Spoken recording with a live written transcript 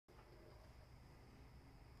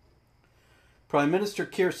Prime Minister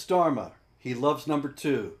Keir Starmer, he loves number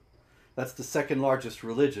 2. That's the second largest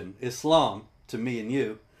religion, Islam, to me and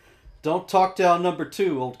you. Don't talk down number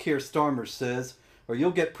 2, old Keir Starmer says, or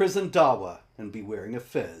you'll get prison dawa and be wearing a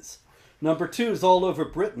fez. Number 2 is all over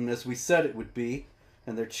Britain, as we said it would be,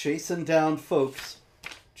 and they're chasing down folks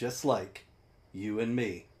just like you and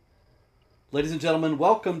me. Ladies and gentlemen,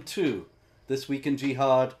 welcome to This Week in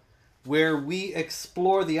Jihad, where we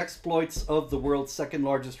explore the exploits of the world's second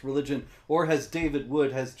largest religion, or as David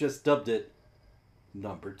Wood has just dubbed it,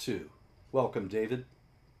 number 2. Welcome, David.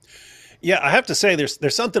 Yeah, I have to say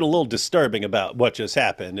there's something a little disturbing about what just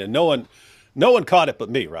happened, and no one caught it but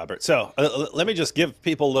me, Robert. So let me just give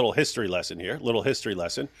people a little history lesson here. Little history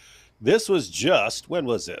lesson. This was just, when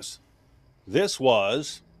was this? This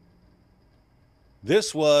was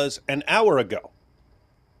an hour ago.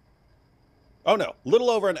 Oh no,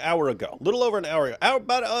 little over an hour ago.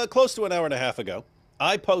 About close to an hour and a half ago.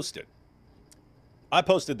 I posted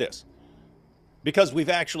this. Because we've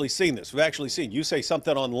actually seen this. We've actually seen you say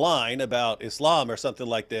something online about Islam or something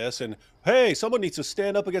like this, and hey, someone needs to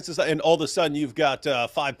stand up against this, and all of a sudden you've got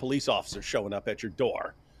 5 police officers showing up at your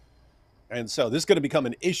door. And so this is going to become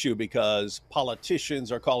an issue because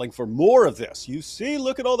politicians are calling for more of this. You see,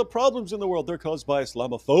 look at all the problems in the world. They're caused by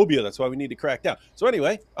Islamophobia. That's why we need to crack down. So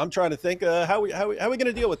anyway, I'm trying to think how we going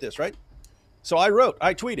to deal with this, right? So I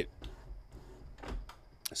tweeted.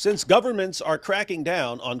 Since governments are cracking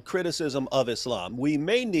down on criticism of Islam, we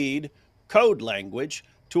may need code language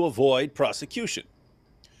to avoid prosecution.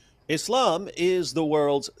 Islam is the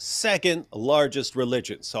world's second largest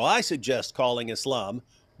religion, so I suggest calling Islam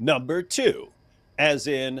number 2, as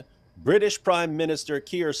in British Prime Minister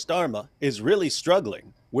Keir Starmer is really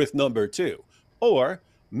struggling with number 2, or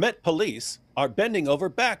Met Police are bending over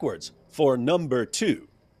backwards for number 2.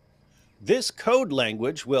 This code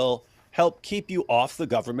language will help keep you off the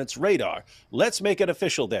government's radar. Let's make it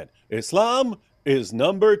official then. Islam is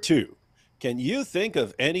number 2. Can you think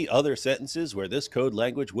of any other sentences where this code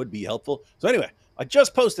language would be helpful? So anyway, I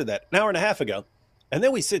just posted that an hour and a half ago, and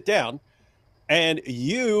then we sit down and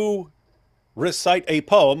you recite a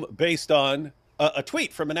poem based on a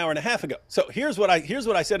tweet from an hour and a half ago. So here's what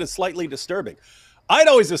I said is slightly disturbing. I'd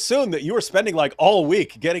always assumed that you were spending like all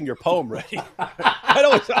week getting your poem ready. I'd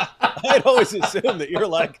always assume that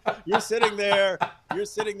you're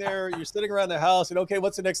sitting around the house and okay,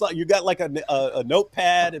 what's the next line? You got like a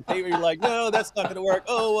notepad and paper. You're like, no, that's not going to work.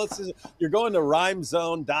 Oh, what's this? You're going to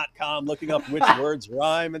rhymezone.com, looking up which words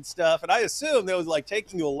rhyme and stuff. And I assumed that was like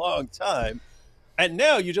taking you a long time. And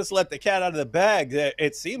now you just let the cat out of the bag.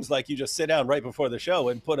 It seems like you just sit down right before the show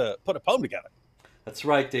and put a poem together. That's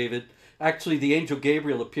right, David. Actually, the angel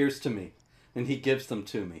Gabriel appears to me, and he gives them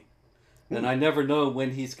to me. And I never know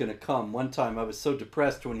when he's going to come. One time I was so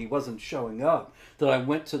depressed when he wasn't showing up that I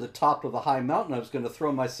went to the top of a high mountain. I was going to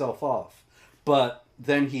throw myself off. But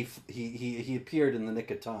then he appeared in the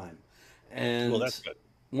nick of time. And well, that's good.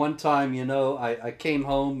 One time, I came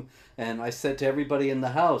home and I said to everybody in the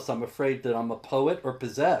house, I'm afraid that I'm a poet or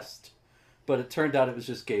possessed. But it turned out it was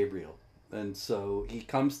just Gabriel. And so he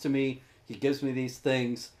comes to me, he gives me these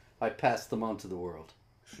things, I pass them on to the world.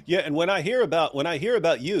 Yeah, and when I hear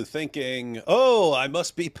about you thinking, oh, I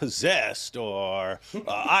must be possessed, or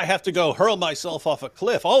I have to go hurl myself off a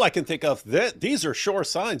cliff, all I can think of, these are sure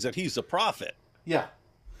signs that he's a prophet. Yeah,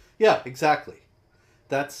 exactly.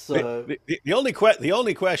 That's the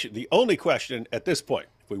only question at this point,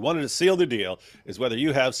 if we wanted to seal the deal, is whether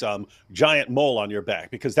you have some giant mole on your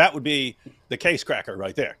back, because that would be the case cracker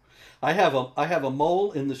right there. I have a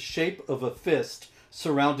mole in the shape of a fist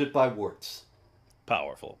surrounded by warts.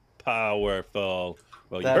 Powerful. Well,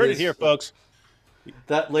 you heard it here, folks.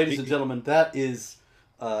 That, ladies and gentlemen, that is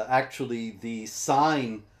actually the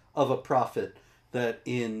sign of a prophet that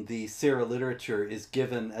in the Sirah literature is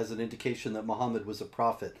given as an indication that Muhammad was a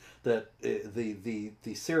prophet. That the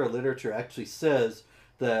Sirah literature actually says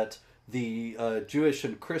that the Jewish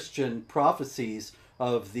and Christian prophecies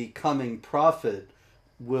of the coming prophet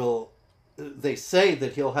they say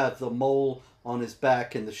that he'll have the mole on his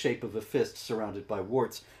back in the shape of a fist surrounded by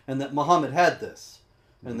warts, and that Muhammad had this,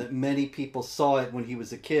 and that many people saw it when he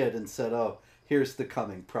was a kid and said, oh, here's the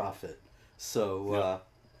coming prophet. So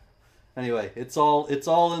anyway, it's all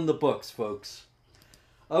in the books, folks.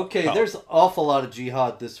 Okay, There's an awful lot of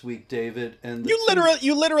jihad this week, David, and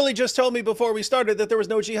you literally just told me before we started that there was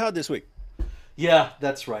no jihad this week. Yeah,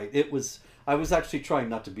 that's right. I was actually trying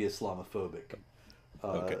not to be Islamophobic.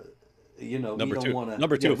 Okay. We don't want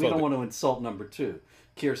to insult number 2.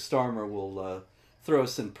 Keir Starmer will throw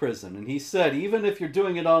us in prison. And he said, even if you're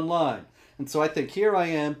doing it online. And so I think, here I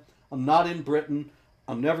am. I'm not in Britain.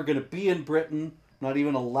 I'm never going to be in Britain. Not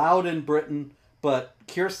even allowed in Britain. But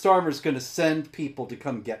Keir Starmer's going to send people to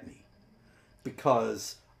come get me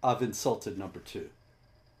because I've insulted number 2.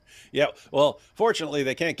 Yeah. Well, fortunately,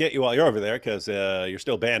 they can't get you while you're over there because you're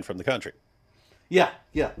still banned from the country. Yeah.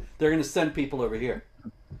 They're going to send people over here.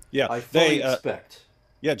 Yeah. I fully expect.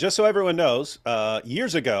 Yeah. Just so everyone knows,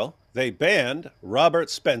 years ago, they banned Robert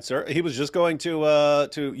Spencer. He was just going to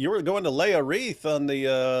you were going to lay a wreath on the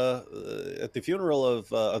at the funeral of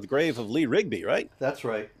the grave of Lee Rigby, right? That's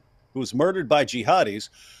right. Who was murdered by jihadis.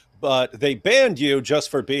 But they banned you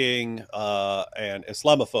just for being an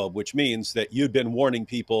Islamophobe, which means that you'd been warning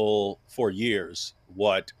people for years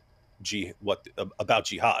about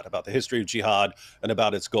jihad, about the history of jihad, and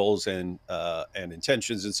about its goals and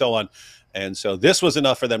intentions and so on. And so this was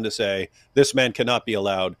enough for them to say this man cannot be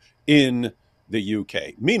allowed in the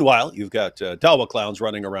UK. Meanwhile, you've got Dawa clowns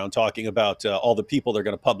running around talking about all the people they're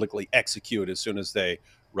going to publicly execute as soon as they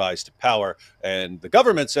rise to power. And the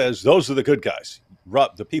government says those are the good guys.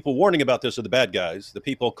 The people warning about this are the bad guys. The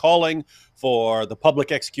people calling for the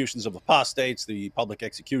public executions of apostates, the public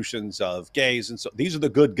executions of gays, and so these are the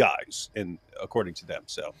good guys, according to them.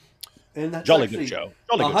 So, and that's jolly actually good show.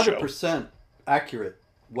 100% accurate.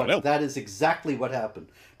 That is exactly what happened,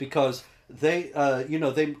 because they,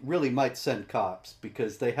 they really might send cops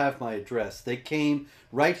because they have my address. They came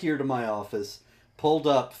right here to my office, pulled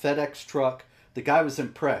up, FedEx truck. The guy was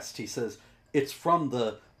impressed. He says, "It's from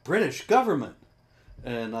the British government."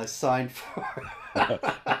 And I signed for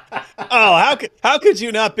Oh, how could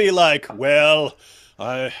you not be like, well,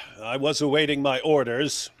 I was awaiting my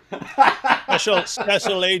orders.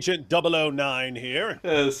 Special Agent 009 here.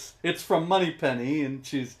 Yes, it's from Moneypenny, and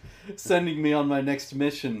she's sending me on my next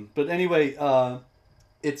mission. But anyway,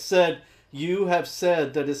 it said, "You have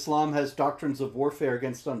said that Islam has doctrines of warfare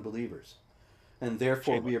against unbelievers, and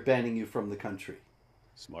therefore we are banning you from the country."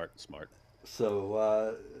 Smart.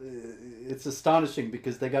 So it's astonishing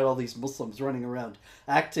because they got all these Muslims running around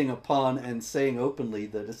acting upon and saying openly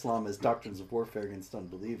that Islam has doctrines of warfare against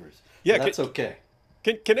unbelievers. Yeah, that's okay.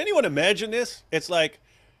 Can anyone imagine this? It's like,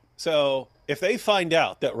 so if they find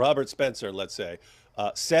out that Robert Spencer, let's say,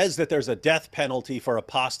 says that there's a death penalty for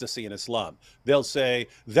apostasy in Islam, they'll say,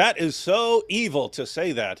 that is so evil to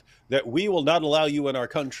say that we will not allow you in our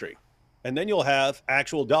country. And then you'll have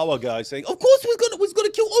actual Dawa guys saying, of course we're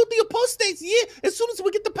gonna kill all the apostates. Yeah, as soon as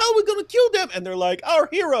we get the power, we're gonna kill them. And they're like, our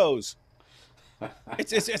heroes.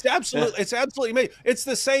 It's absolutely amazing. It's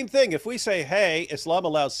the same thing. If we say, hey, Islam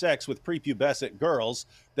allows sex with prepubescent girls,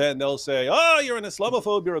 then they'll say, oh, you're an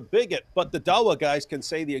Islamophobe, you're a bigot. But the Dawa guys can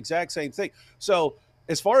say the exact same thing. So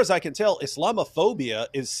as far as I can tell, Islamophobia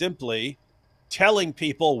is simply telling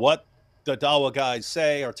people what the Dawa guys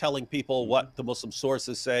say, or telling people what the Muslim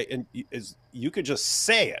sources say, and you could just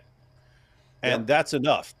say it, and that's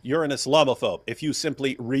enough. You're an Islamophobe if you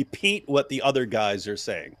simply repeat what the other guys are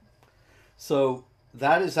saying. So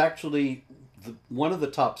that is actually one of the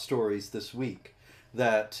top stories this week,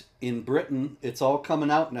 that in Britain, it's all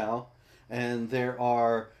coming out now, and there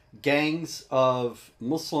are gangs of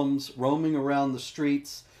Muslims roaming around the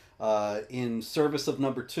streets in service of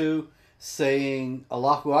number 2, saying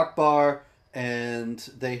Allahu Akbar, and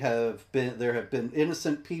there have been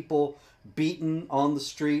innocent people beaten on the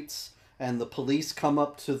streets, and the police come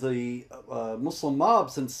up to the Muslim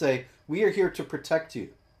mobs and say, "We are here to protect you."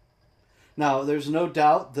 Now, there's no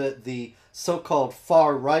doubt that the so-called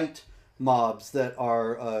far-right mobs that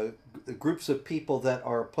are groups of people that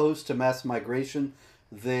are opposed to mass migration,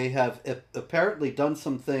 they have apparently done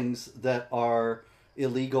some things that are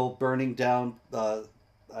illegal, burning down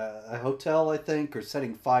a hotel, I think, or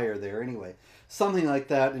setting fire there. Anyway, something like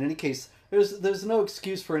that. In any case, there's no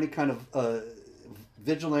excuse for any kind of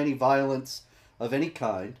vigilante violence of any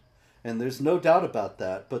kind, and there's no doubt about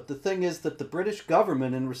that. But the thing is that the British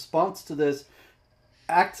government, in response to this,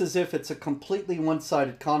 acts as if it's a completely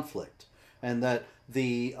one-sided conflict, and that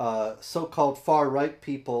the so-called far-right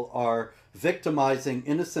people are victimizing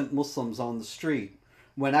innocent Muslims on the street,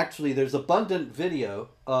 when actually there's abundant video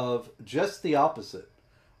of just the opposite,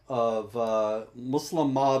 of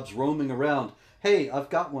Muslim mobs roaming around. Hey, I've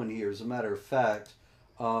got one here, as a matter of fact.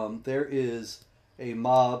 There is a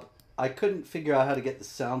mob. I couldn't figure out how to get the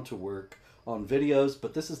sound to work on videos,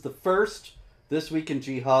 but this is the first This Week in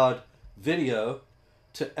Jihad video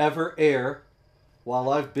to ever air while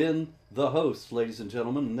I've been the host, ladies and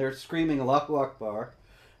gentlemen. And they're screaming Allahu Akbar.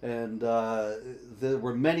 And there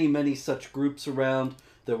were many, many such groups around.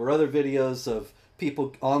 There were other videos of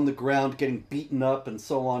people on the ground getting beaten up and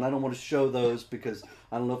so on. I don't want to show those because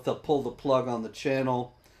I don't know if they'll pull the plug on the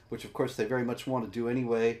channel, which of course they very much want to do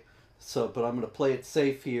anyway. So, but I'm going to play it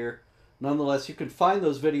safe here. Nonetheless, you can find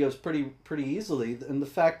those videos pretty easily. And the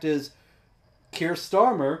fact is, Keir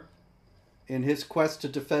Starmer, in his quest to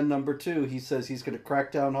defend number two, he says he's going to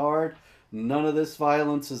crack down hard. None of this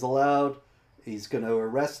violence is allowed. He's going to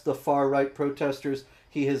arrest the far-right protesters.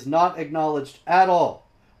 He has not acknowledged at all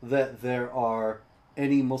that there are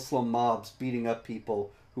any Muslim mobs beating up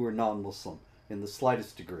people who are non-Muslim in the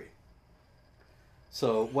slightest degree.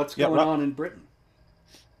 So what's going on in Britain?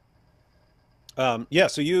 Yeah,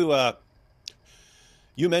 so you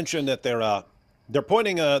mentioned that they're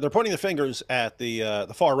pointing the fingers at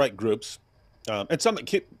the far right groups, and some,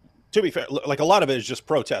 to be fair, like a lot of it is just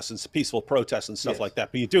protests and peaceful protests and stuff like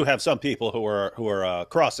that. But you do have some people who are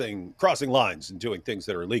crossing lines and doing things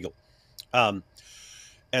that are illegal.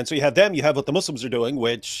 And so you have them. You have what the Muslims are doing,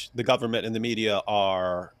 which the government and the media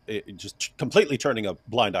are just completely turning a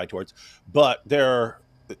blind eye towards. But they're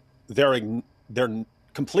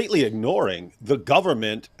completely ignoring the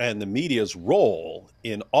government and the media's role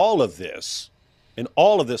in all of this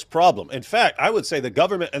problem. In fact, I would say the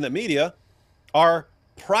government and the media are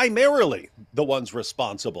primarily the ones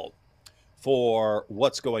responsible for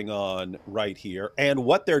what's going on right here, and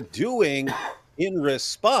what they're doing in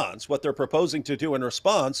response, what they're proposing to do in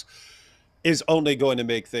response, is only going to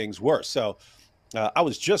make things worse. So I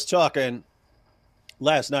was just talking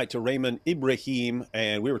last night to Raymond Ibrahim,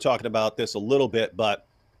 and we were talking about this a little bit, but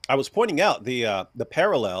I was pointing out the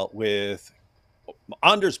parallel with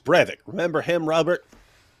Anders Breivik. Remember him, Robert?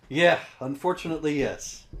 Yeah, unfortunately,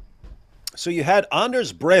 yes. So you had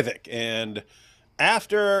Anders Breivik, and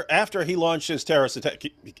after he launched his terrorist attack,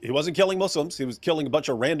 he wasn't killing Muslims. He was killing a bunch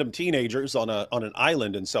of random teenagers on an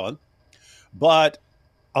island and so on. But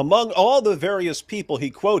among all the various people he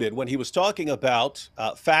quoted when he was talking about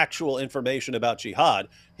factual information about jihad,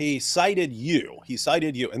 he cited you. He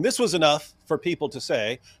cited you. And this was enough for people to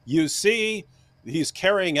say, you see, he's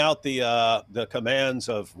carrying out the commands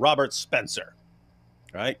of Robert Spencer.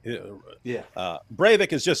 Right? Yeah.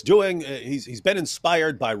 Breivik is just doing, he's been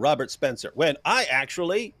inspired by Robert Spencer. When I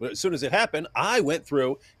actually, as soon as it happened, I went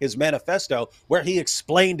through his manifesto where he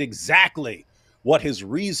explained exactly what his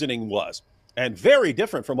reasoning was. And very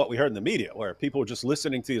different from what we heard in the media, where people were just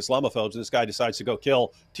listening to the Islamophobes, and this guy decides to go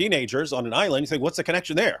kill teenagers on an island. You think, what's the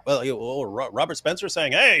connection there? Well, Robert Spencer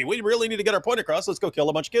saying, hey, we really need to get our point across. Let's go kill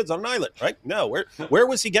a bunch of kids on an island, right? No, where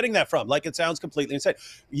was he getting that from? Like, it sounds completely insane.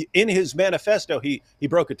 In his manifesto, he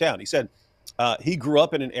broke it down. He said he grew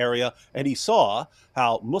up in an area, and he saw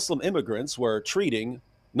how Muslim immigrants were treating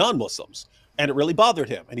non-Muslims. And it really bothered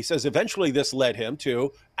him. And he says eventually this led him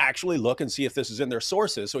to actually look and see if this is in their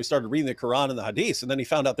sources. So he started reading the Quran and the Hadith, and then he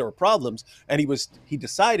found out there were problems. And he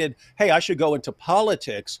decided, hey, I should go into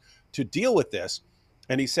politics to deal with this.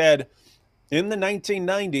 And he said in the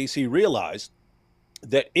 1990s, he realized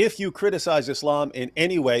that if you criticize Islam in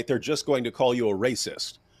any way, they're just going to call you a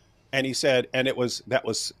racist. And he said, and that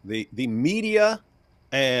was the media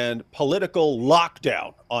and political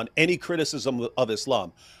lockdown on any criticism of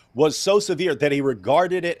Islam was so severe that he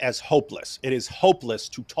regarded it as hopeless. It is hopeless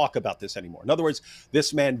to talk about this anymore. In other words,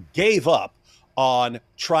 this man gave up on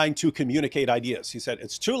trying to communicate ideas. He said,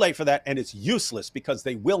 it's too late for that, and it's useless because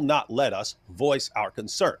they will not let us voice our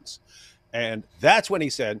concerns. And that's when he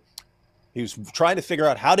said he was trying to figure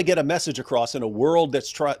out how to get a message across in a world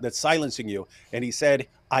that's silencing you. And he said,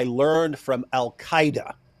 I learned from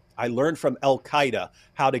Al-Qaeda. I learned from Al-Qaeda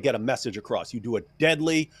how to get a message across. You do a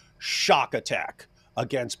deadly shock attack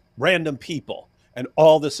against random people, and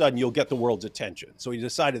all of a sudden you'll get the world's attention. So he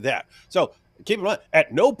decided that. So keep in mind,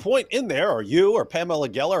 at no point in there are you or Pamela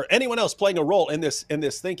Geller or anyone else playing a role in this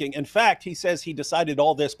thinking. In fact, he says he decided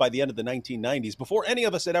all this by the end of the 1990s, before any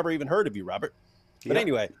of us had ever even heard of you, Robert. But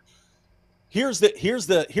anyway, here's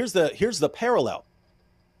the parallel.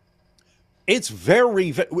 It's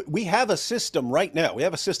we have a system right now. We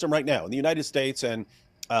have a system right now in the United States and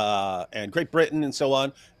Great Britain and so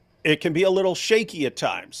on. It can be a little shaky at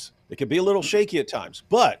times.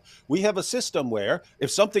 But we have a system where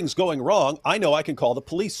if something's going wrong, I know I can call the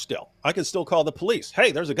police still. I can still call the police.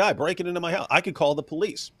 Hey, there's a guy breaking into my house. I could call the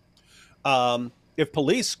police. If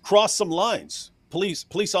police cross some lines,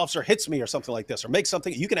 police officer hits me or something like this, or makes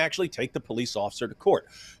something, you can actually take the police officer to court.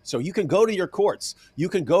 So you can go to your courts. You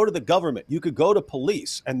can go to the government. You could go to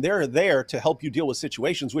police, and they're there to help you deal with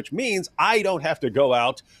situations, which means I don't have to go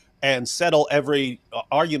out and settle every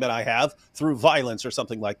argument I have through violence or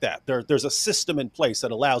something like that. There's a system in place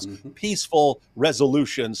that allows peaceful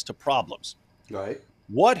resolutions to problems. Right.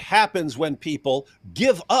 What happens when people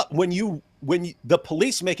give up, when the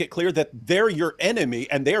police make it clear that they're your enemy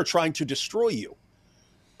and they are trying to destroy you?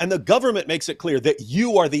 And the government makes it clear that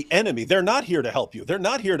you are the enemy. They're not here to help you. They're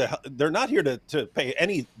not here to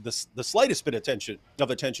pay the slightest bit of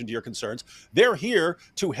attention to your concerns. They're here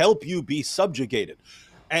to help you be subjugated.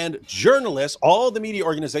 And journalists, all the media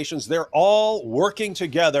organizations, they're all working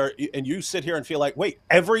together. And you sit here and feel like, wait,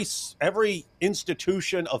 every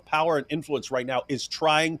institution of power and influence right now is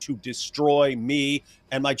trying to destroy me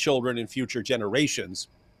and my children and future generations.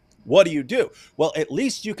 What do? Well, at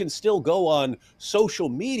least you can still go on social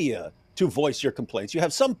media to voice your complaints. You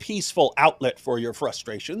have some peaceful outlet for your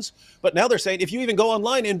frustrations. But now they're saying if you even go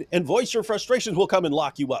online and voice your frustrations, we'll come and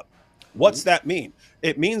lock you up. What's that mean?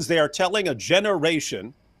 It means they are telling a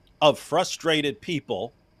generation of frustrated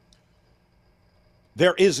people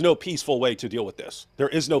there is no peaceful way to deal with this. There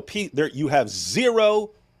is no you have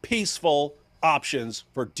zero peaceful options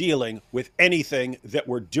for dealing with anything that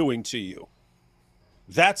we're doing to you.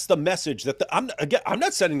 That's the message that I'm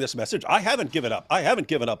not sending this message. I haven't given up. I haven't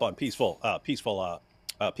given up on peaceful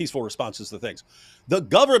responses to things. The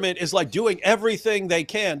government is like doing everything they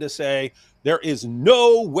can to say there is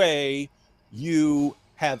no way you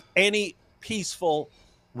have any peaceful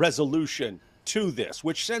resolution to this,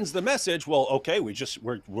 which sends the message, well, okay, we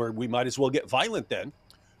might as well get violent then,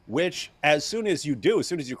 which as soon as you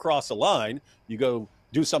cross a line, you go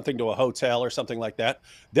do something to a hotel or something like that,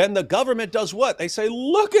 then the government does what? They say,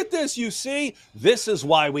 look at this, you see, this is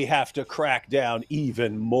why we have to crack down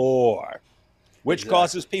even more, which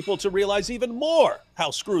causes people to realize even more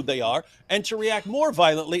how screwed they are and to react more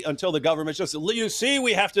violently until the government just, you see,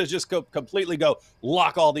 we have to just completely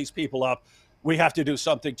lock all these people up. We have to do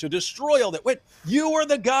something to destroy all that. Wait, you are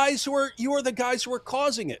the guys who are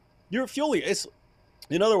causing it. You're fueling it.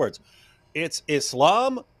 In other words, it's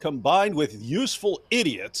Islam combined with useful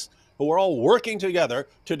idiots who are all working together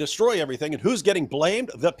to destroy everything. And who's getting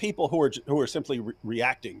blamed? The people who are simply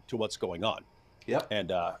reacting to what's going on. Yep.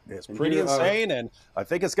 And it's pretty insane. And I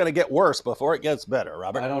think it's going to get worse before it gets better,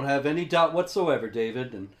 Robert. I don't have any doubt whatsoever,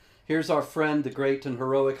 David. And here's our friend, the great and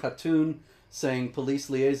heroic Hatun, saying police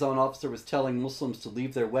liaison officer was telling Muslims to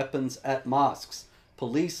leave their weapons at mosques.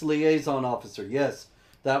 Police liaison officer, yes.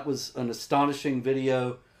 That was an astonishing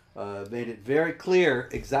video. Made it very clear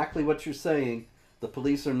exactly what you're saying. The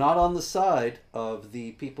police are not on the side of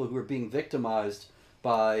the people who are being victimized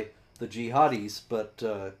by the jihadis, but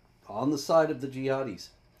on the side of the jihadis.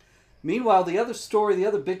 Meanwhile, the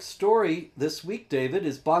other big story this week, David,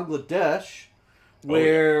 is Bangladesh,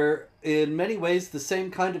 where in many ways the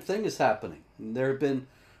same kind of thing is happening. There have been,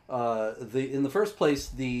 in the first place,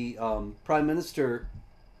 the Prime Minister,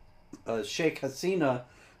 Sheikh Hasina,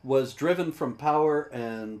 was driven from power,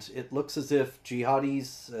 and it looks as if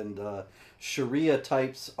jihadis and Sharia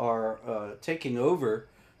types are taking over.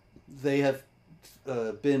 They have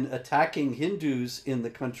been attacking Hindus in the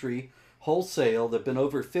country wholesale. There have been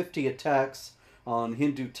over 50 attacks on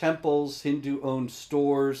Hindu temples, Hindu-owned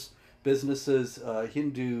stores, businesses,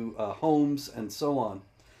 Hindu homes, and so on.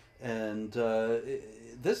 And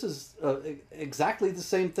this is exactly the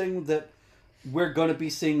same thing that we're going to be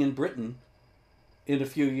seeing in Britain in a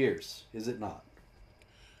few years, is it not?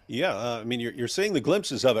 Yeah, I mean, you're seeing the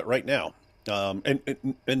glimpses of it right now. And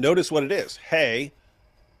notice what it is. Hey,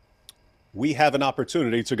 we have an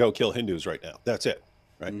opportunity to go kill Hindus right now. That's it,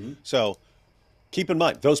 right? Mm-hmm. So keep in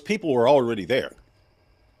mind, those people were already there.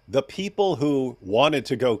 The people who wanted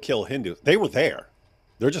to go kill Hindus, they were there.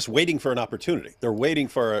 They're just waiting for an opportunity. They're waiting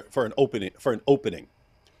for an opening.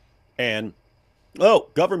 And,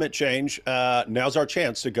 government change, now's our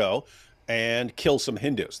chance to go and kill some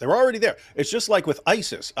Hindus. They're already there. It's just like with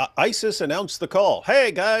ISIS. ISIS announced the call.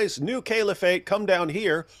 Hey, guys, new caliphate, come down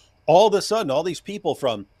here. All of a sudden, all these people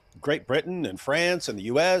from Great Britain and France and the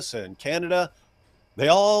U.S. and Canada, they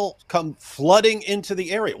all come flooding into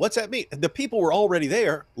the area. What's that mean? The people were already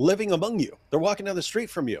there living among you. They're walking down the street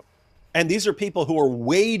from you. And these are people who are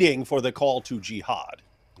waiting for the call to jihad.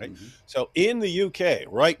 Right? Mm-hmm. So in the UK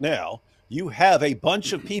right now, you have a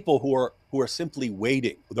bunch of people who are simply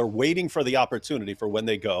waiting. They're waiting for the opportunity for when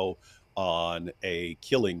they go on a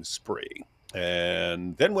killing spree.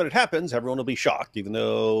 And then when it happens, everyone will be shocked, even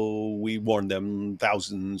though we warned them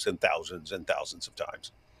thousands and thousands and thousands of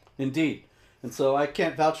times. Indeed. And so I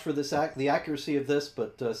can't vouch for the accuracy of this,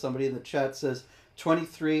 but somebody in the chat says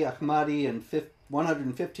 23 Ahmadi and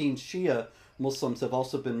 115 Shia Muslims have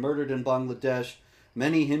also been murdered in Bangladesh.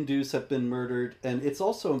 Many Hindus have been murdered. And it's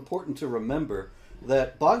also important to remember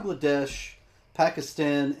that Bangladesh,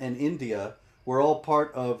 Pakistan, and India were all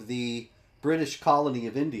part of the British colony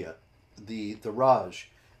of India, the Raj.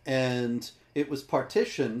 And it was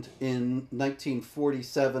partitioned in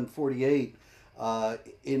 1947-48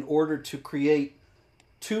 in order to create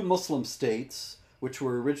two Muslim states which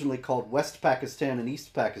were originally called West Pakistan and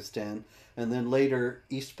East Pakistan, and then later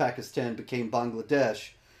East Pakistan became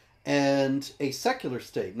Bangladesh, and a secular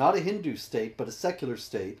state, not a Hindu state, but a secular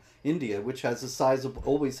state, India, which has a sizable,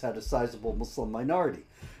 always had a sizable Muslim minority.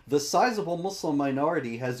 The sizable Muslim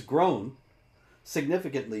minority has grown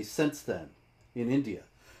significantly since then in India.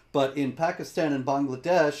 But in Pakistan and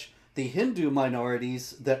Bangladesh, the Hindu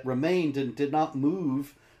minorities that remained and did not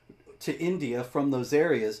move to India from those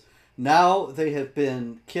areas, now they have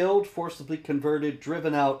been killed, forcibly converted,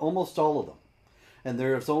 driven out, almost all of them. And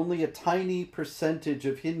there is only a tiny percentage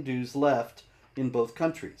of Hindus left in both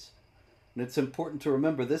countries. And it's important to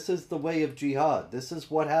remember, this is the way of jihad. This is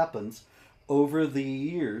what happens over the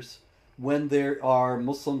years when there are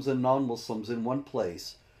Muslims and non-Muslims in one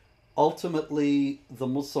place. Ultimately, the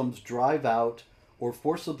Muslims drive out or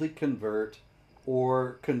forcibly convert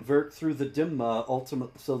or convert through the dhimma,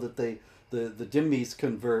 ultimately, so that the dhimmis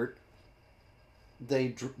convert.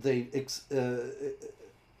 They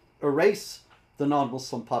erase the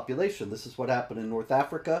non-Muslim population. This is what happened in North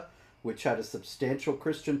Africa, which had a substantial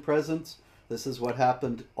Christian presence. This is what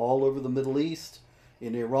happened all over the Middle East.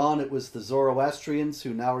 In Iran, it was the Zoroastrians,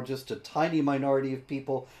 who now are just a tiny minority of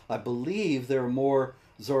people. I believe there are more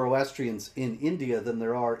Zoroastrians in India than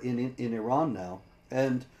there are in Iran now.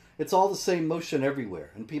 And it's all the same motion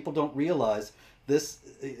everywhere. And people don't realize this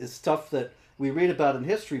is stuff that we read about in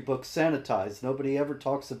history books sanitized. Nobody ever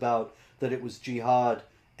talks about that it was jihad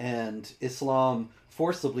and Islam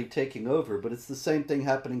forcibly taking over. But it's the same thing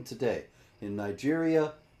happening today in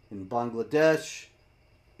Nigeria, in Bangladesh,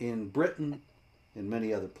 in Britain, in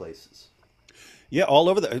many other places. Yeah, all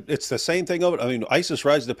over it's the same thing over. I mean, ISIS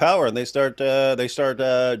rises to power and they start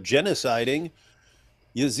genociding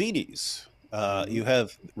Yazidis. You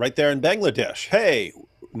have right there in Bangladesh. Hey,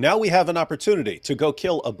 now we have an opportunity to go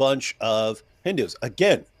kill a bunch of Hindus.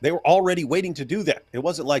 Again, they were already waiting to do that. It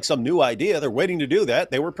wasn't like some new idea. They're waiting to do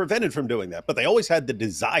that. They were prevented from doing that, but they always had the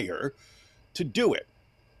desire to do it.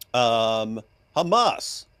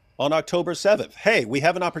 Hamas on October 7th. Hey, we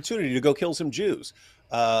have an opportunity to go kill some Jews.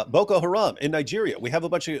 Boko Haram in Nigeria. We have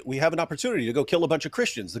an opportunity to go kill a bunch of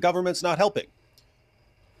Christians. The government's not helping.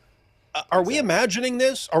 Are we imagining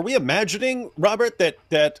this? Are we imagining, Robert,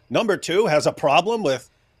 that number two has a problem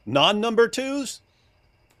with non-number twos?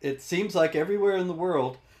 It seems like everywhere in the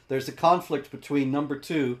world there's a conflict between number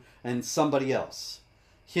two and somebody else.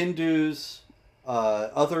 Hindus,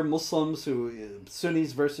 other Muslims,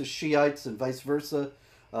 Sunnis versus Shiites and vice versa,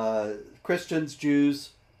 Christians, Jews,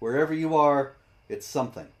 wherever you are, it's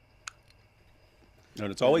something.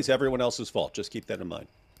 And it's always everyone else's fault. Just keep that in mind.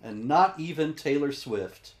 And not even Taylor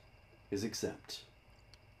Swift is exempt,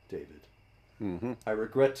 David. Mm-hmm. I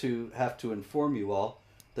regret to have to inform you all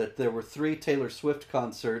that there were 3 Taylor Swift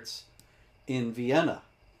concerts in Vienna,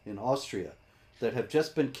 in Austria, that have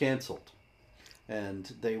just been canceled.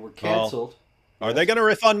 And they were canceled. Oh. Are they going to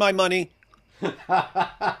refund my money?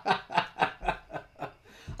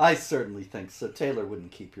 I certainly think so. Taylor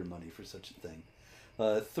wouldn't keep your money for such a thing.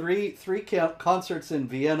 Three concerts in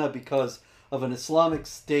Vienna because of an Islamic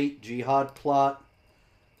State jihad plot.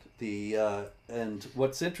 And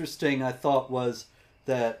what's interesting, I thought, was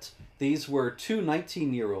that these were 2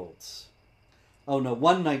 19-year-olds. Oh no,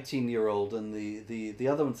 one 19-year-old, and the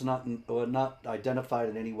other one's not identified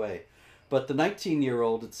in any way. But the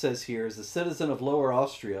 19-year-old, it says here, is a citizen of Lower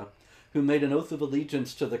Austria who made an oath of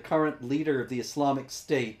allegiance to the current leader of the Islamic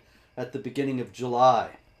State at the beginning of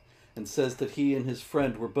July, and says that he and his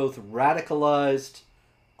friend were both radicalized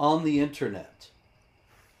on the internet.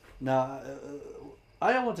 Now,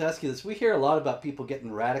 I want to ask you this. We hear a lot about people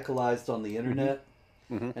getting radicalized on the internet,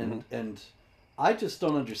 and I just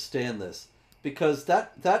don't understand this, because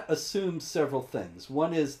that assumes several things.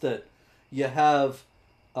 One is that you have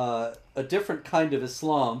a different kind of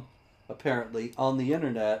Islam, apparently, on the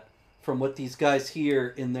internet from what these guys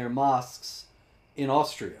hear in their mosques in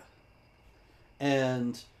Austria.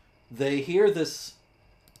 And they hear this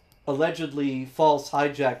allegedly false,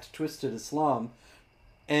 hijacked, twisted Islam,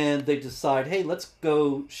 and they decide, hey, let's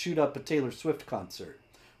go shoot up a Taylor Swift concert,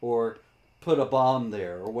 or put a bomb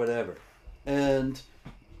there, or whatever. And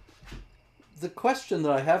the question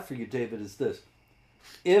that I have for you, David, is this.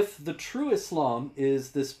 If the true Islam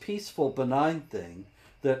is this peaceful, benign thing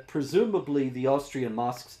that presumably the Austrian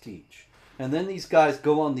mosques teach, and then these guys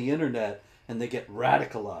go on the internet and they get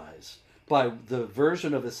radicalized by the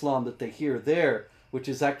version of Islam that they hear there, which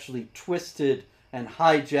is actually twisted and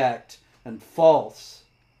hijacked and false,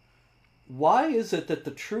 why is it that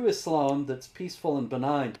the true Islam that's peaceful and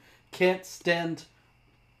benign can't stand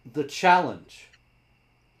the challenge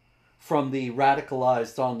from the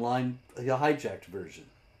radicalized online hijacked version?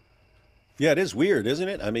 Yeah, it is weird, isn't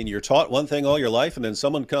it? I mean, you're taught one thing all your life, and then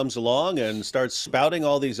someone comes along and starts spouting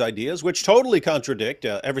all these ideas, which totally contradict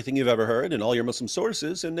everything you've ever heard and all your Muslim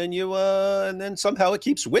sources, and then and then somehow it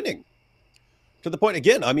keeps winning. To the point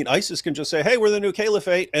again, I mean, ISIS can just say, "Hey, we're the new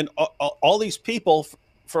caliphate," and all these people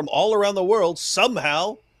from all around the world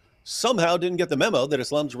somehow didn't get the memo that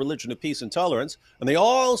Islam's a religion of peace and tolerance, and they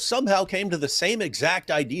all somehow came to the same exact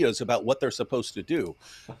ideas about what they're supposed to do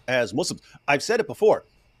as Muslims. I've said it before.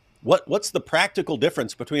 What's the practical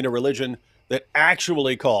difference between a religion that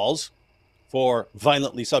actually calls for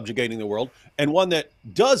violently subjugating the world and one that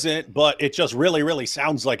doesn't, but it just really, really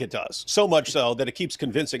sounds like it does? So much so that it keeps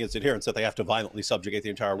convincing its adherents that they have to violently subjugate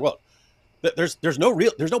the entire world. There's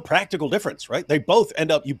no practical difference, right? You both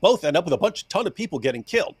end up with a ton of people getting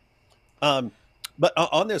killed. But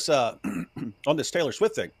on this on this Taylor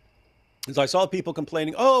Swift thing, as I saw people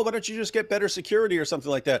complaining, "Oh, why don't you just get better security or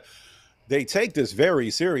something like that?" They take this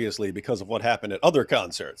very seriously because of what happened at other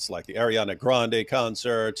concerts, like the Ariana Grande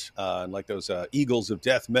concert, and like those Eagles of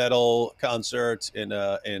Death Metal concerts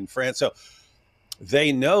in France. So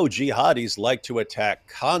they know jihadis like to attack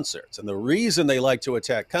concerts, and the reason they like to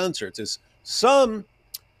attack concerts is some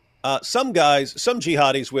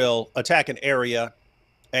jihadis will attack an area,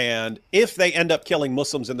 and if they end up killing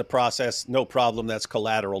Muslims in the process, no problem. That's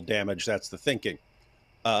collateral damage. That's the thinking.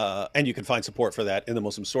 And you can find support for that in the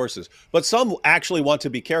Muslim sources. But some actually want to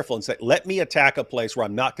be careful and say, let me attack a place where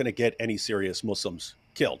I'm not going to get any serious Muslims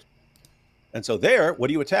killed. And so there, what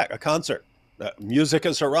do you attack? A concert. Music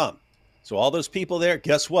is haram. So all those people there,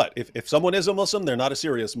 guess what? If someone is a Muslim, they're not a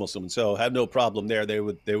serious Muslim. So have no problem there. They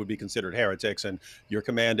would be considered heretics. And you're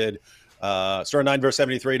commanded, Surah 9, verse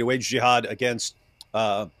 73, to wage jihad against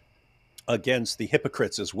the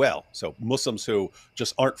hypocrites as well. So Muslims who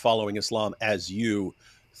just aren't following Islam as you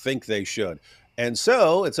think they should. And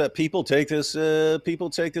so it's people take this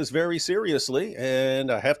very seriously. And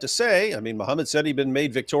I have to say, I mean, Muhammad said he'd been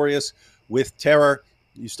made victorious with terror.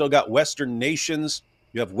 You still got Western nations.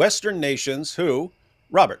 You have Western nations who,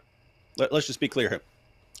 Robert, let's just be clear here.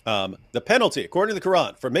 The penalty, according to the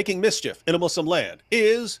Quran, for making mischief in a Muslim land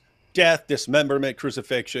is death, dismemberment,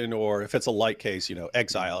 crucifixion, or if it's a light case,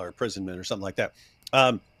 exile or imprisonment or something like that.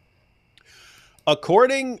 Not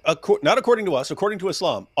according to us, according to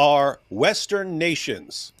Islam, are Western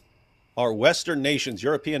nations,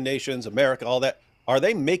 European nations, America, all that, are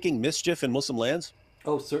they making mischief in Muslim lands?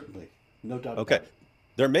 Oh, certainly. No doubt Okay. about it.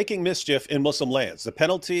 They're making mischief in Muslim lands. The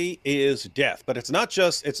penalty is death, but it's not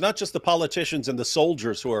just the politicians and the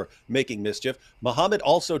soldiers who are making mischief. Muhammad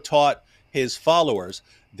also taught his followers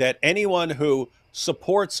that anyone who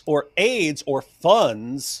supports or aids or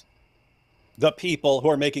funds the people who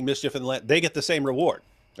are making mischief in the land, they get the same reward.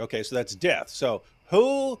 Okay, so that's death. So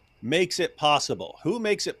who makes it possible? Who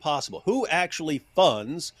makes it possible? Who actually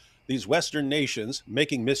funds these Western nations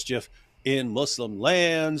making mischief in Muslim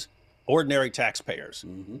lands? Ordinary taxpayers.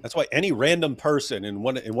 Mm-hmm. That's why any random person in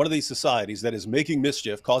one of these societies that is making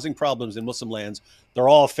mischief, causing problems in Muslim lands, they're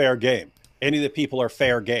all fair game. Any of the people are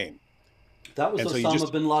fair game. That was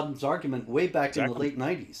Osama bin Laden's argument way back in the late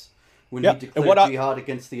 90s when he declared jihad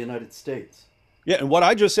against the United States. Yeah, and what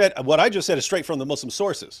I just said is straight from the Muslim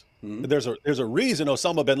sources. Mm-hmm. There's a reason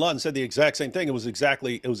Osama bin Laden said the exact same thing. It was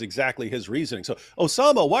exactly his reasoning. So,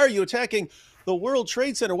 Osama, why are you attacking the World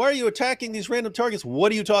Trade Center? Why are you attacking these random targets?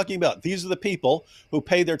 What are you talking about? These are the people who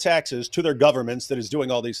pay their taxes to their governments that is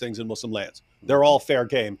doing all these things in Muslim lands. They're all fair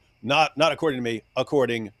game. Not according to me,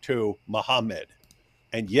 according to Muhammad.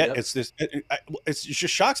 And yet it's this. It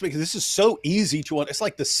just shocks me because this is so easy to. It's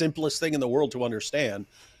like the simplest thing in the world to understand.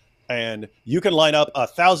 And you can line up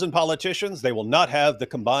 1,000 politicians; they will not have the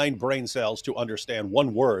combined brain cells to understand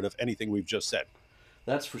one word of anything we've just said.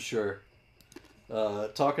 That's for sure.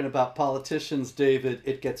 Talking about politicians, David,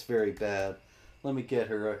 it gets very bad. Let me get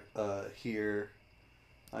her here.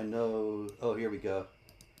 I know. Oh, here we go.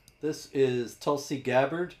 This is Tulsi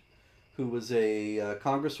Gabbard, who was a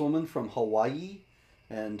congresswoman from Hawaii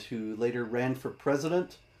and who later ran for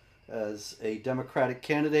president as a Democratic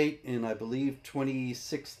candidate in, I believe,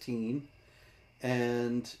 2016.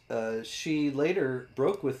 And she later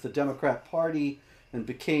broke with the Democrat Party and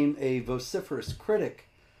became a vociferous critic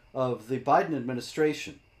of the Biden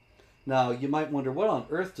administration. Now, you might wonder, what on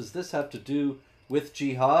earth does this have to do with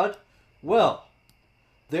jihad? Well,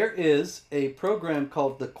 there is a program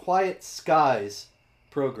called the Quiet Skies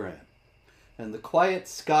program. And the Quiet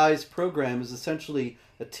Skies program is essentially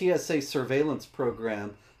a TSA surveillance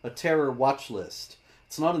program, a terror watch list.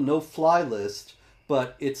 It's not a no-fly list,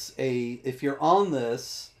 but it's if you're on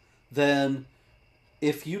this, then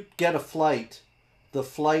if you get a flight, the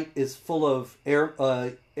flight is full of air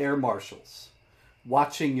marshals.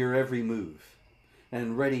 watching your every move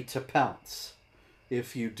and ready to pounce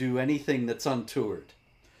if you do anything that's untoward.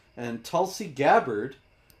 And Tulsi Gabbard,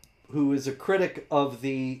 who is a critic of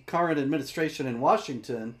the current administration in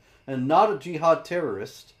Washington and not a jihad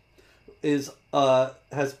terrorist,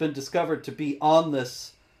 has been discovered to be on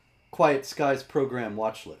this Quiet Skies program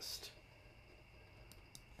watch list.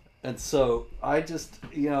 And so I just,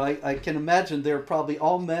 I can imagine there are probably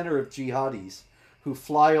all manner of jihadis who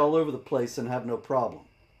fly all over the place and have no problem.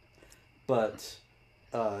 But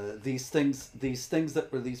these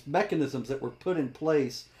mechanisms that were put in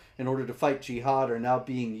place in order to fight jihad are now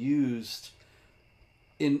being used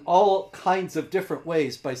in all kinds of different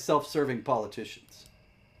ways by self-serving politicians.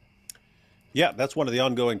 Yeah, that's one of the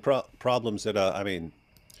ongoing problems that,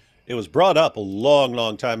 it was brought up a long,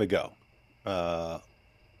 long time ago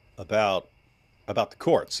about the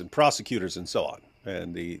courts and prosecutors and so on.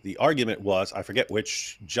 And the argument was, I forget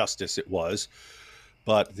which justice it was,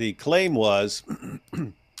 but the claim was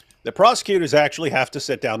that prosecutors actually have to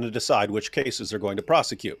sit down and decide which cases they're going to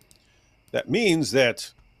prosecute. That means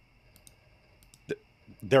that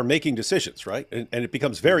they're making decisions, right? And it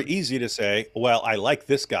becomes very easy to say, well, I like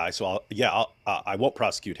this guy, so I won't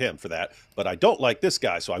prosecute him for that. But I don't like this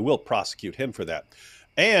guy, so I will prosecute him for that.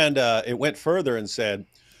 And it went further and said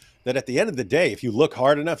that at the end of the day, if you look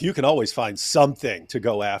hard enough, you can always find something to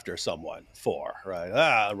go after someone for,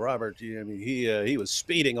 right? Robert, he was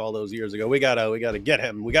speeding all those years ago. We gotta get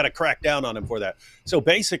him. We gotta crack down on him for that. So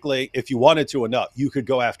basically, if you wanted to enough, you could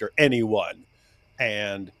go after anyone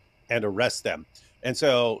and arrest them. And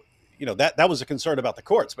so, that was a concern about the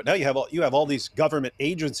courts. But now you have all these government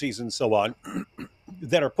agencies and so on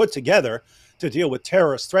that are put together to deal with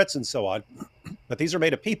terrorist threats and so on. But these are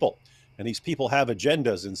made of people, and these people have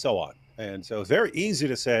agendas and so on. And so it's very easy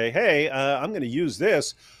to say, hey, I'm going to use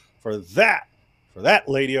this for that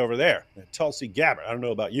lady over there, Tulsi Gabbard. I don't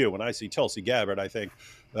know about you. When I see Tulsi Gabbard, I think,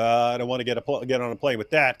 I don't want to get on a plane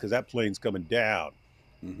with that because that plane's coming down.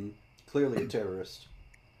 Mm-hmm. Clearly a terrorist.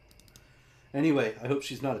 Anyway, I hope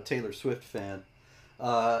she's not a Taylor Swift fan.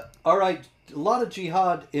 All right, a lot of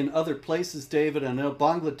jihad in other places, David. I know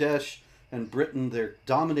Bangladesh and Britain, they're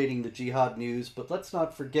dominating the jihad news, but let's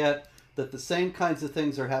not forget that the same kinds of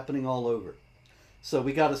things are happening all over. So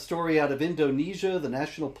we got a story out of Indonesia. The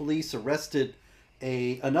national police arrested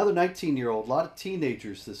another 19-year-old, a lot of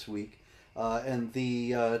teenagers this week, and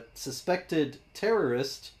the suspected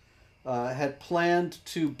terrorist had planned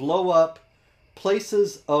to blow up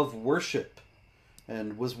places of worship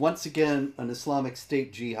and was once again an Islamic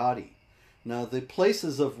State jihadi. Now, the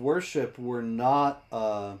places of worship were not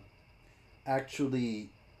actually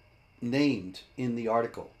named in the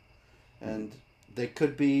article. And they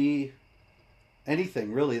could be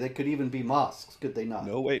anything, really. They could even be mosques, could they not?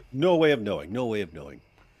 No way of knowing.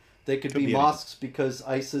 They could be mosques because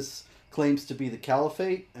ISIS claims to be the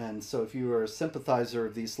caliphate, and so if you are a sympathizer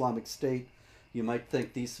of the Islamic State, you might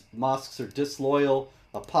think these mosques are disloyal,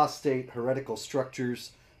 apostate, heretical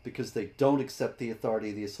structures because they don't accept the authority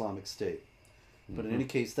of the Islamic State. But in any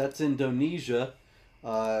case, that's Indonesia.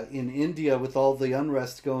 In India, with all the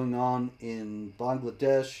unrest going on in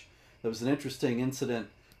Bangladesh, there was an interesting incident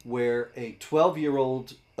where a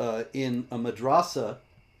 12-year-old in a madrasa,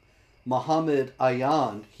 Muhammad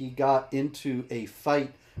Ayan, he got into a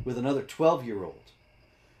fight with another 12-year-old.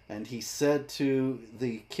 And he said to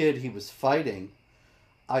the kid he was fighting,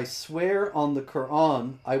 "I swear on the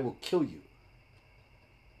Quran, I will kill you."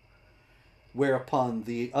 Whereupon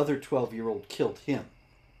the other 12-year-old killed him.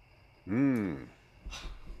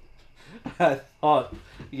 I thought,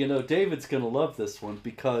 David's going to love this one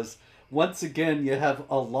because once again you have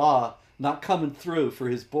Allah not coming through for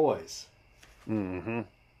his boys. Mm-hmm.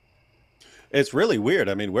 It's really weird.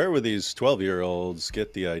 I mean, where would these 12-year-olds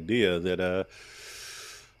get the idea that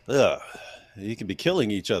you can be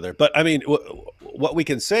killing each other? But I mean, what we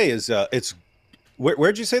can say is it's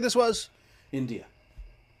where'd you say this was? India.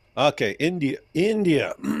 Okay,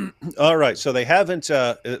 India. All right, so they haven't.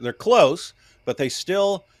 They're close, but they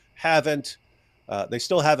still haven't. They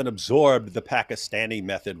still haven't absorbed the Pakistani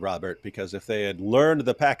method, Robert. Because if they had learned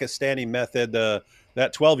the Pakistani method, that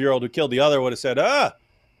 12-year-old who killed the other would have said,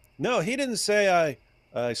 no, he didn't say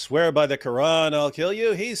I swear by the Quran I'll kill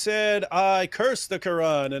you. He said I cursed the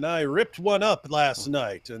Quran and I ripped one up last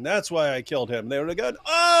night, and that's why I killed him. They would have gone,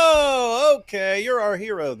 oh, okay, you're our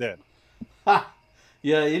hero then. Ha!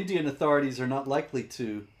 Yeah, Indian authorities are not likely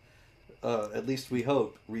to, at least we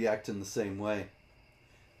hope, react in the same way.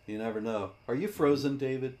 You never know. Are you frozen,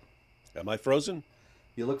 David? Am I frozen?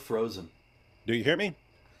 You look frozen. Do you hear me?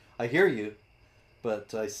 I hear you,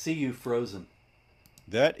 but I see you frozen.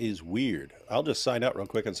 That is weird. I'll just sign out real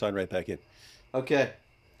quick and sign right back in. Okay.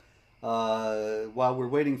 While we're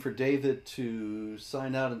waiting for David to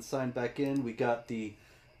sign out and sign back in, we got the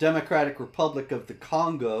Democratic Republic of the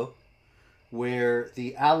Congo, where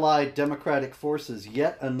the Allied Democratic Forces,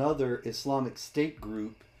 yet another Islamic State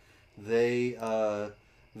group, they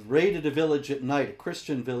raided a village at night, a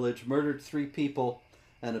Christian village, murdered 3 people,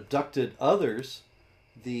 and abducted others.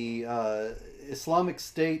 The Islamic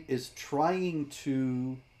State is trying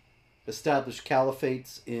to establish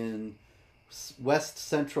caliphates in West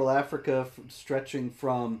Central Africa, stretching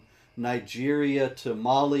from Nigeria to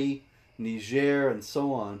Mali, Niger, and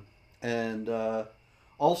so on. And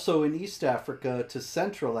also in East Africa to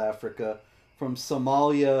Central Africa, from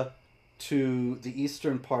Somalia to the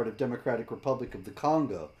eastern part of Democratic Republic of the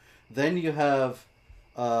Congo. Then you have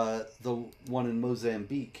the one in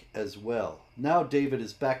Mozambique as well. Now David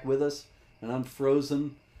is back with us and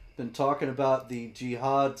unfrozen. Been talking about the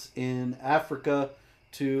jihads in Africa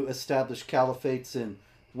to establish caliphates in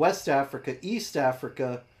West Africa, East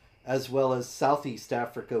Africa, as well as Southeast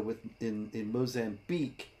Africa in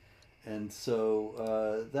Mozambique. And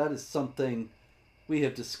so that is something we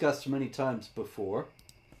have discussed many times before.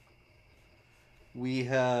 We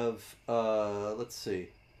have, let's see,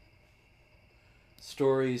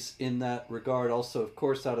 stories in that regard also, of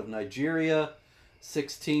course, out of Nigeria.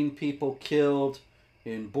 16 people killed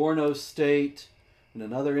in Borno State. In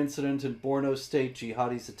another incident in Borno State,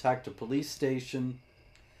 jihadis attacked a police station.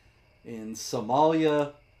 In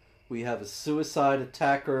Somalia, we have a suicide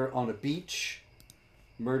attacker on a beach,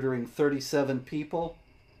 murdering 37 people.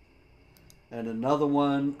 And another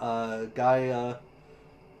one, a guy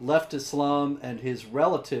left Islam and his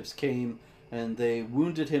relatives came and they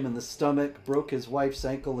wounded him in the stomach, broke his wife's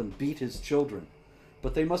ankle, and beat his children.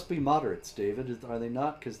 But they must be moderates, David, are they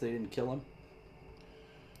not? Because they didn't kill him?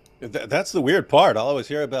 That's the weird part. I'll always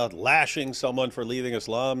hear about lashing someone for leaving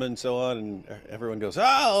Islam and so on, and everyone goes,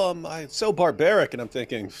 "Oh, it's so barbaric," and I'm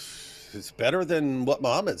thinking, it's better than what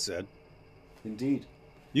Muhammad said. Indeed.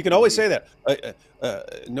 You can always say that.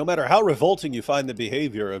 No matter how revolting you find the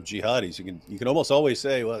behavior of jihadis, you can almost always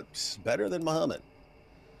say, "Well, it's better than Muhammad."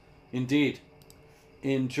 Indeed.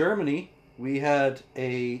 In Germany, we had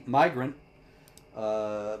a migrant.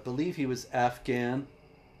 I believe he was Afghan.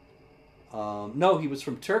 No, he was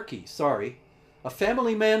from Turkey. Sorry. A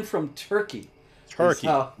family man from Turkey. Turkey.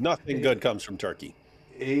 Nothing good comes from Turkey.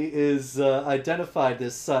 He is identified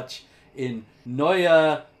as such in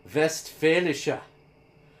Neue Westfälische,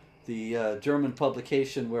 the German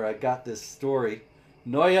publication where I got this story.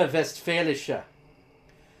 Neue Westfälische.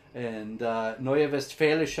 And Neue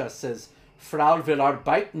Westfälische says, Frau will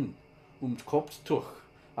arbeiten und Kopftuch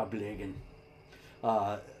ablegen.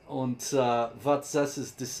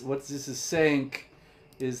 What this is saying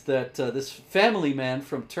is that this family man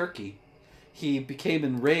from Turkey, he became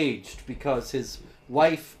enraged because his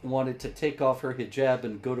wife wanted to take off her hijab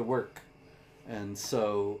and go to work. And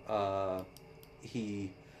so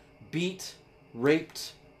he beat,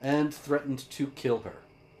 raped, and threatened to kill her.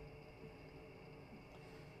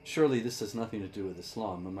 Surely this has nothing to do with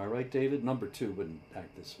Islam. Am I right, David? Number 2 wouldn't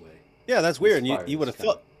act this way. Yeah, that's weird. And you would have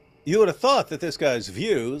thought... You would have thought that this guy's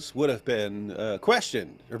views would have been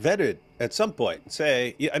questioned or vetted at some point.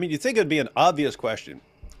 Say, I mean, you think it'd be an obvious question.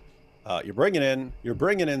 You're bringing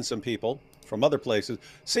in some people from other places.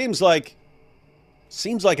 Seems like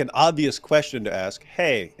an obvious question to ask.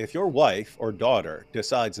 Hey, if your wife or daughter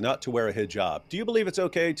decides not to wear a hijab, do you believe it's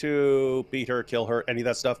okay to beat her, kill her, any of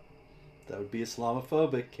that stuff? That would be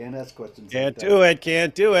Islamophobic. Can't ask questions. Can't do it.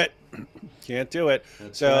 Can't do it. Can't do it.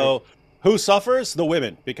 That's so. Right. Who suffers? The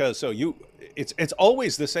women, because it's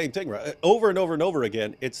always the same thing, right? Over and over and over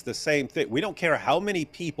again, it's the same thing. We don't care how many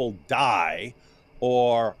people die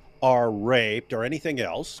or are raped or anything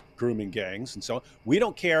else, grooming gangs and so on. We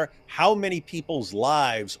don't care how many people's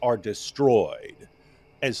lives are destroyed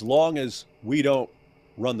as long as we don't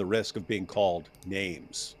run the risk of being called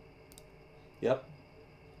names. Yep.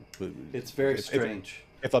 It's very strange.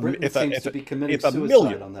 Britain seems to be committing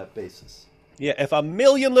suicide on that basis. Yeah, if 1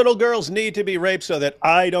 million little girls need to be raped so that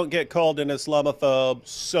I don't get called an Islamophobe,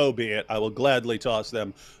 so be it. I will gladly toss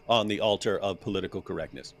them on the altar of political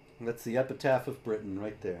correctness. That's the epitaph of Britain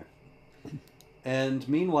right there. And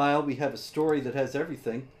meanwhile, we have a story that has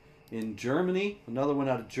everything. In Germany, another one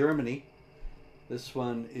out of Germany. This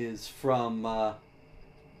one is from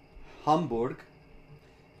Hamburg.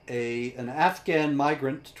 An Afghan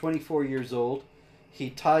migrant, 24 years old.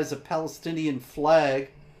 He ties a Palestinian flag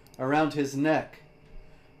around his neck,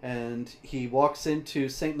 and he walks into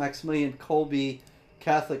St. Maximilian Kolbe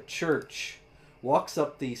Catholic Church, walks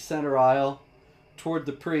up the center aisle toward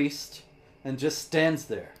the priest, and just stands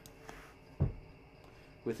there.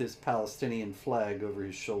 with his Palestinian flag over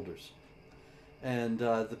his shoulders. And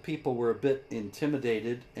the people were a bit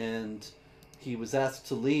intimidated, and he was asked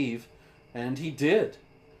to leave, and he did.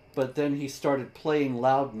 But then he started playing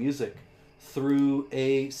loud music through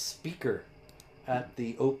a speaker at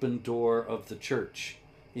the open door of the church,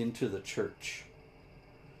 into the church.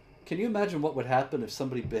 Can you imagine what would happen if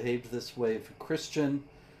somebody behaved this way? If a Christian...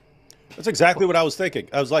 That's exactly what I was thinking.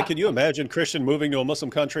 I was like, can you imagine Christian moving to a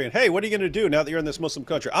Muslim country and, hey, what are you going to do now that you're in this Muslim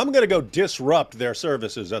country? I'm going to go disrupt their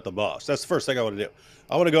services at the mosque. That's the first thing I want to do.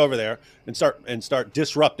 I want to go over there and start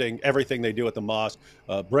disrupting everything they do at the mosque,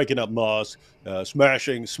 breaking up mosques,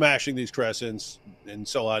 smashing these crescents, and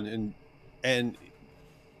so on. And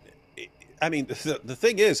I mean, the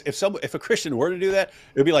thing is, if a Christian were to do that,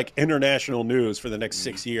 it would be like international news for the next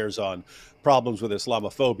 6 years on problems with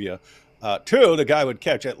Islamophobia. Two, the guy would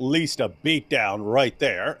catch at least a beatdown right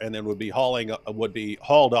there, and then would be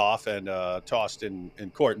hauled off and tossed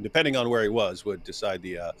in court, and depending on where he was, would decide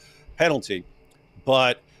the penalty.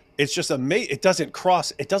 But it's just amazing. It doesn't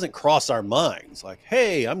cross our minds. Like,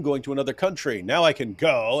 hey, I'm going to another country now. I can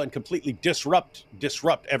go and completely disrupt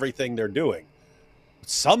everything they're doing.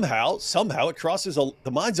 Somehow it crosses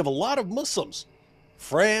the minds of a lot of Muslims.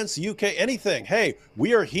 France, UK, anything. Hey,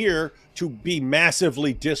 we are here to be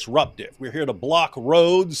massively disruptive. We're here to block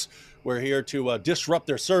roads. We're here to disrupt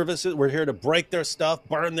their services. We're here to break their stuff,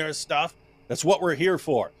 burn their stuff. That's what we're here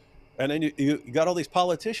for. And then you got all these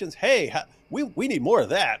politicians. Hey, we need more of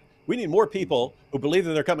that. We need more people who believe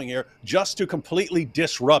that they're coming here just to completely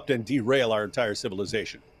disrupt and derail our entire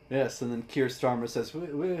civilization. Yes, and then Keir Starmer says,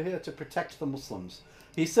 we're here to protect the Muslims.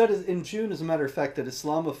 He said in June, as a matter of fact, that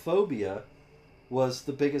Islamophobia was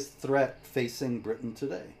the biggest threat facing Britain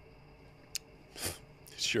today. It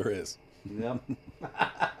sure is. Yep.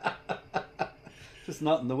 Just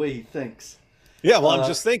not in the way he thinks. Yeah, well, I'm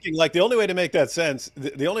just thinking, like, the only way to make that sense,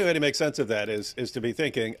 the only way to make sense of that is to be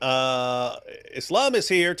thinking, Islam is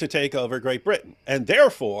here to take over Great Britain, and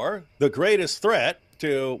therefore the greatest threat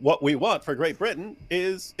to what we want for Great Britain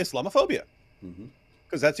is Islamophobia,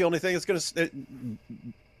 because that's the only thing that's going to.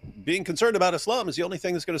 Being concerned about Islam is the only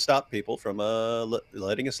thing that's going to stop people from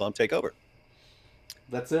letting Islam take over.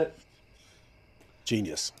 That's it.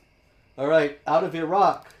 Genius. All right, out of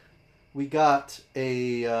Iraq, we got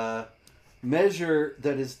a measure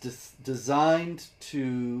that is designed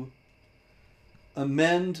to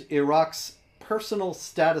amend Iraq's personal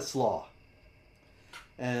status law.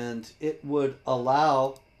 And it would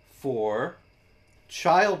allow for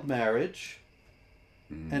child marriage,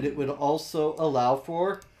 and it would also allow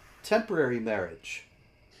for temporary marriage.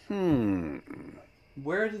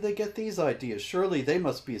 Where did they get these ideas? Surely they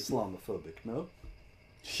must be Islamophobic, no?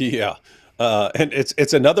 Yeah. And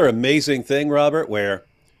it's another amazing thing, Robert, where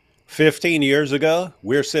 15 years ago,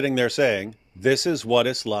 we're sitting there saying, this is what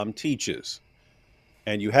Islam teaches.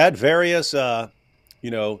 And you had various,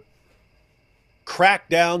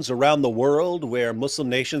 crackdowns around the world where Muslim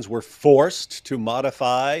nations were forced to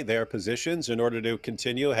modify their positions in order to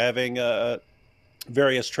continue having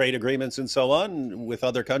various trade agreements and so on with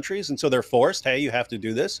other countries. And so they're forced, hey, you have to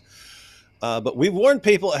do this. But we've warned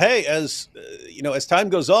people, hey, as time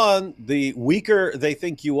goes on, the weaker they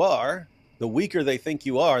think you are, and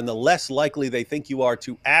the less likely they think you are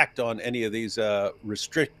to act on any of these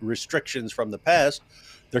restrictions from the past,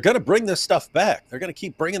 they're going to bring this stuff back. They're going to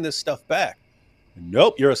keep bringing this stuff back.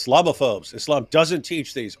 Nope, you're Islamophobes. Islam doesn't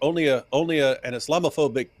teach these. Only an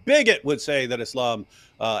Islamophobic bigot would say that Islam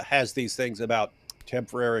has these things about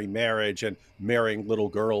temporary marriage and marrying little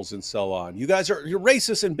girls and so on. You're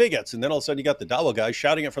racist and bigots. And then all of a sudden you got the Dawa guys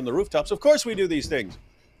shouting it from the rooftops. Of course we do these things.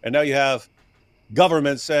 And now you have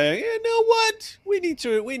governments saying, you know what? We need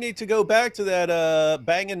to go back to that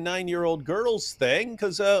banging 9-year-old girls thing,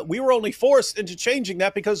 because we were only forced into changing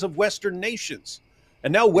that because of Western nations.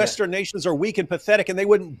 And now Western nations are weak and pathetic, and they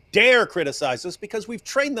wouldn't dare criticize us because we've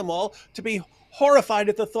trained them all to be horrified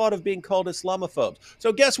at the thought of being called Islamophobes.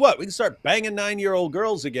 So guess what? We can start banging 9-year-old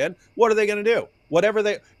girls again. What are they going to do?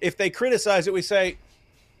 If they criticize it, we say,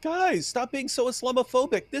 guys, stop being so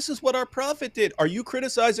Islamophobic. This is what our prophet did. Are you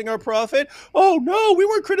criticizing our prophet? Oh, no, we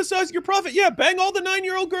weren't criticizing your prophet. Yeah, bang all the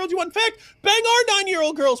 9-year-old girls you want. In fact, bang our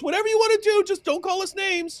 9-year-old girls. Whatever you want to do, just don't call us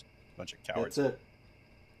names. Bunch of cowards. That's it.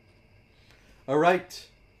 All right.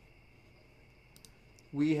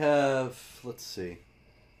 We have, let's see.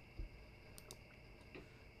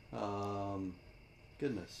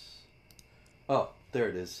 Goodness. Oh, there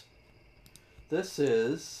it is. This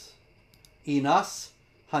is Inas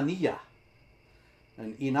Haniya.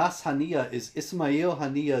 And Inas Haniya is Ismail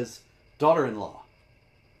Haniya's daughter-in-law.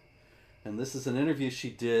 And this is an interview she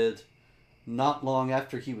did not long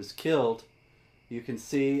after he was killed. You can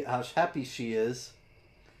see how happy she is.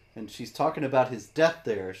 And she's talking about his death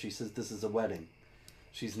there. She says this is a wedding.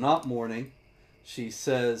 She's not mourning. She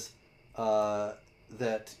says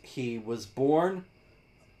that he was born.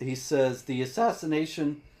 He says the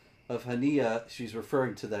assassination of Hania, she's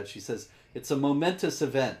referring to that. She says, it's a momentous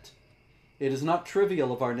event. It is not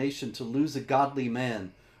trivial of our nation to lose a godly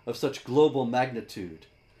man of such global magnitude,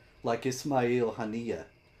 like Ismail Hania.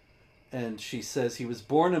 And she says he was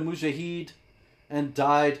born a mujahid and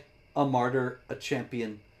died a martyr, a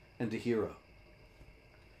champion, and a hero.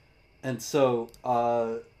 And so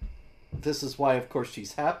this is why, of course,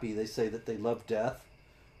 she's happy. They say that they love death,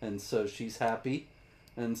 and so she's happy.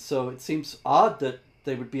 And so it seems odd that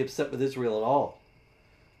they would be upset with Israel at all,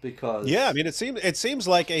 because yeah, I mean, it seems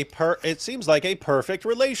like a perfect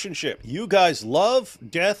relationship. You guys love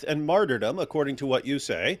death and martyrdom, according to what you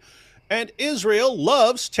say, and Israel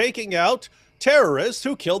loves taking out terrorists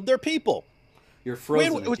who killed their people. You're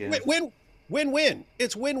frozen again. Win-win.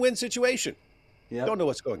 It's win-win situation. Yep. Don't know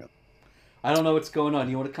what's going on. I don't know what's going on.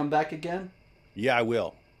 You want to come back again? Yeah, I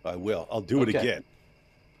will. I'll do it again.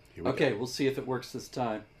 Okay, we'll see if it works this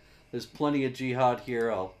time. There's plenty of jihad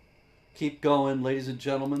here. I'll keep going, ladies and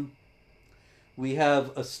gentlemen. We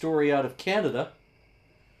have a story out of Canada.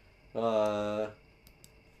 Ahmed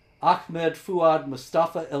Fouad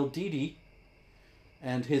Mustafa El Didi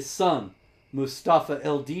and his son, Mustafa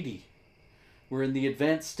El Didi. We're in the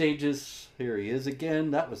advanced stages. Here he is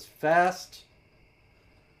again. That was fast.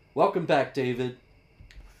 Welcome back, David.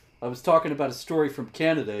 I was talking about a story from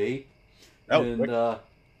Canada, eh? Oh, and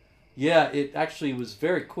yeah, it actually was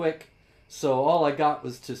very quick. So all I got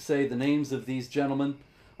was to say the names of these gentlemen: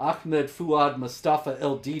 Ahmed Fouad Mustafa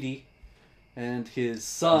El Didi and his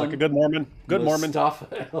son. Like a good Mormon. Good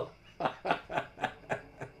Mustafa El.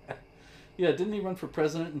 Yeah, didn't he run for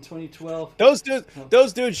president in 2012?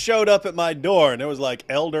 Those dudes showed up at my door, and it was like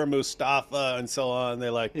Elder Mustafa and so on. They're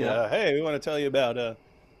like, hey, we want to tell you about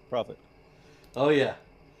Prophet. Oh, yeah.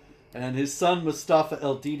 And his son, Mustafa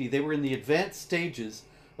El Didi, they were in the advanced stages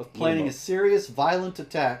of planning a serious, violent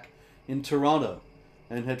attack in Toronto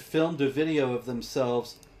and had filmed a video of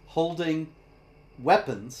themselves holding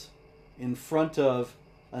weapons in front of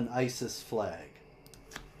an ISIS flag.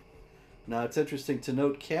 Now, it's interesting to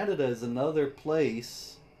note Canada is another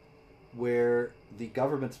place where the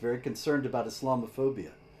government's very concerned about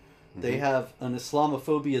Islamophobia. Mm-hmm. They have an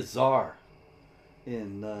Islamophobia czar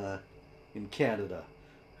in Canada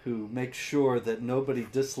who makes sure that nobody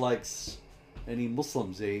dislikes any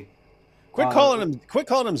Muslims. Quit calling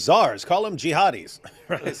them czars. Call them jihadis.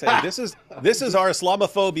 Right? Say, this is our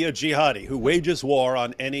Islamophobia jihadi who wages war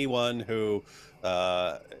on anyone who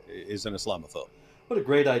is an Islamophobe. What a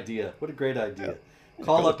great idea. What a great idea. Yeah.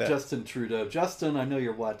 Call up Justin Trudeau. Justin, I know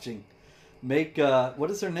you're watching. Make, what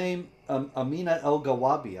is her name? Amina El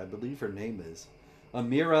Gawabi, I believe her name is.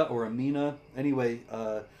 Amira or Amina. Anyway,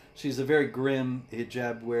 she's a very grim,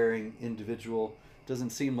 hijab-wearing individual.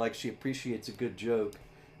 Doesn't seem like she appreciates a good joke.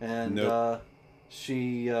 And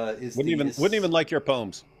she is wouldn't even like your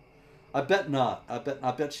poems. I bet not.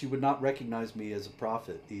 I bet she would not recognize me as a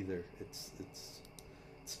prophet either. It's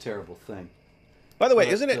a terrible thing. By the way,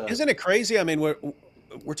 isn't it crazy? I mean,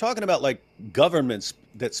 we're talking about like governments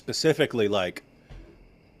that specifically like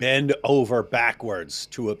bend over backwards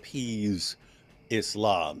to appease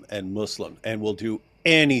Islam and Muslim, and will do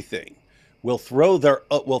anything. Will throw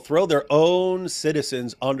their own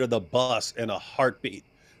citizens under the bus in a heartbeat.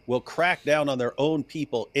 Will crack down on their own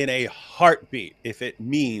people in a heartbeat if it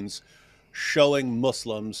means showing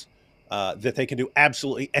Muslims that they can do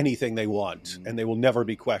absolutely anything they want and they will never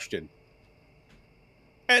be questioned.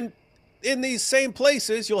 And in these same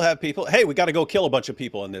places, you'll have people, hey, we got to go kill a bunch of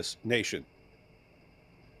people in this nation.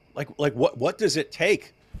 Like what does it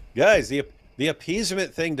take? Guys, the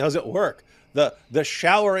appeasement thing doesn't work. The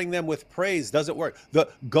showering them with praise doesn't work. The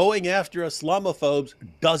going after Islamophobes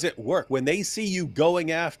doesn't work. When they see you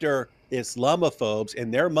going after Islamophobes,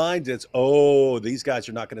 in their minds it's, oh, these guys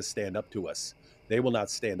are not going to stand up to us. They will not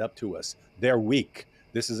stand up to us. They're weak.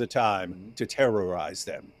 This is a time to terrorize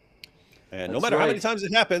them. And no matter how many times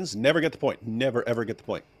it happens, never get the point. Never, ever get the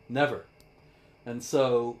point. Never. And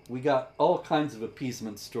so we got all kinds of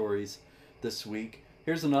appeasement stories this week.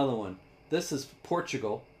 Here's another one. This is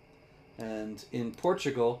Portugal. And in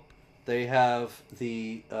Portugal, they have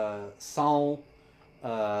the São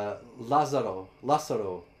Lázaro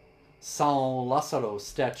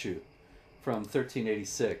statue from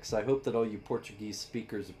 1386. I hope that all you Portuguese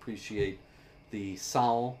speakers appreciate the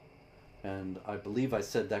São. And I believe I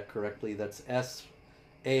said that correctly. That's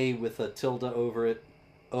S-A with a tilde over it.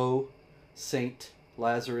 O, Saint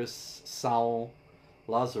Lazarus, São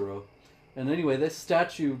Lázaro. And anyway, this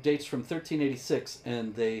statue dates from 1386,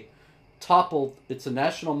 and they toppled. It's a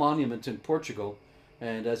national monument in Portugal,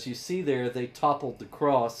 and as you see there, they toppled the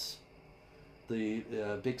cross, the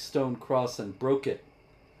big stone cross, and broke it.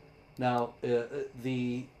 Now,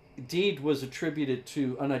 the deed was attributed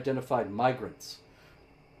to unidentified migrants.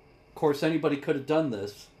 Of course, anybody could have done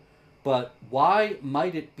this, but why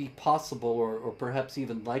might it be possible, or perhaps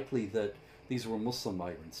even likely, that these were Muslim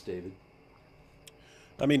migrants, David?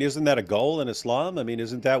 I mean, isn't that a goal in Islam? I mean,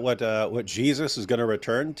 isn't that what Jesus is going to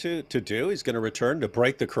return to do? He's going to return to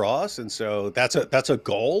break the cross, and so that's a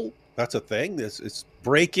goal. That's a thing. This it's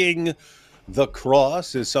breaking the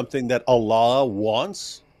cross is something that Allah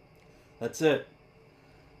wants. That's it.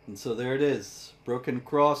 And so there it is. Broken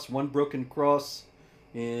cross, one broken cross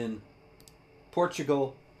in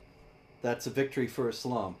Portugal. That's a victory for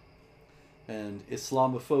Islam. And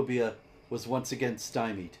Islamophobia was once again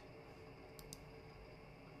stymied.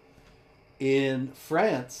 In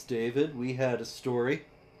France, David, we had a story,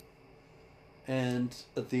 and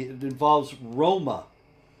it involves Roma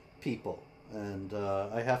people. And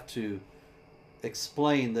I have to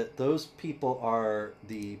explain that those people are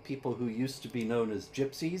the people who used to be known as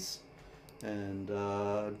gypsies, and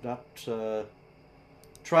not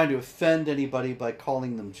trying to offend anybody by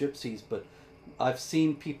calling them gypsies, but I've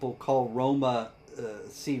seen people call Roma,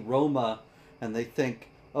 see Roma, and they think,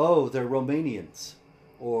 oh, they're Romanians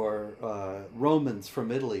or Romans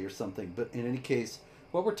from Italy or something. But in any case,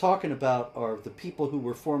 what we're talking about are the people who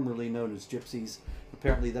were formerly known as gypsies.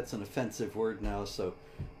 Apparently that's an offensive word now, so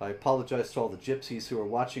I apologize to all the gypsies who are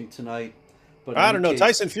watching tonight. But I don't know.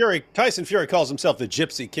 Tyson Fury calls himself the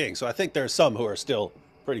Gypsy King, so I think there's some who are still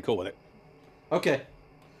pretty cool with it. Okay,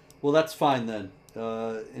 well that's fine then.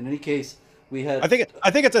 In any case, we had. I think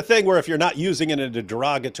it's a thing where if you're not using it in a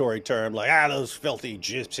derogatory term, like those filthy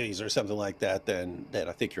gypsies or something like that, then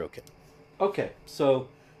I think you're okay. Okay, so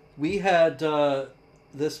we had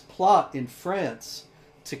this plot in France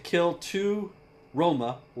to kill 2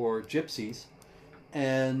 Roma or gypsies,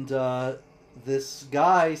 and this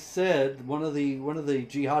guy said, one of the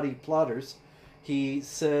jihadi plotters, he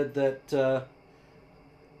said that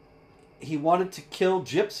he wanted to kill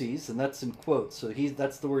gypsies, and that's in quotes, so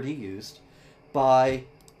that's the word he used,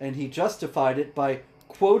 and he justified it by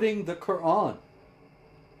quoting the Quran.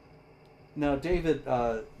 Now, David,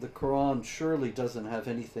 the Quran surely doesn't have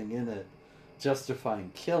anything in it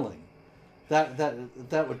justifying killing.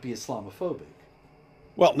 That would be Islamophobic.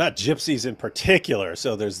 Well, not gypsies in particular,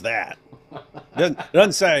 so there's that. It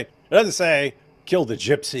doesn't say kill the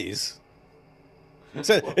gypsies.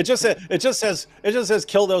 It just says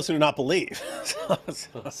kill those who do not believe.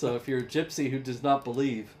 So if you're a gypsy who does not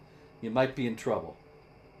believe, you might be in trouble.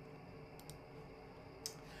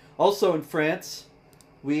 Also in France,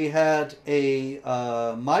 we had a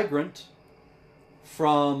migrant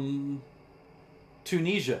from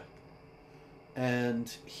Tunisia,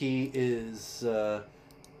 and he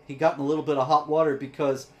got in a little bit of hot water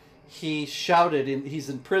because he shouted, he's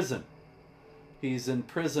in prison. He's in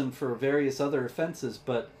prison for various other offenses,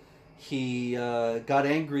 but he got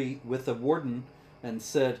angry with the warden and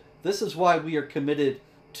said, "This is why we are committed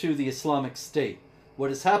to the Islamic State. What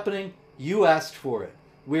is happening? You asked for it.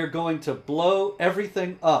 We're going to blow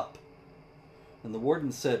everything up." And the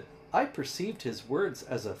warden said, "I perceived his words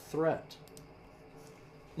as a threat."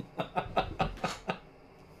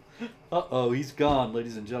 Uh-oh, he's gone,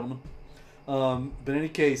 ladies and gentlemen. But in any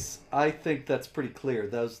case, I think that's pretty clear.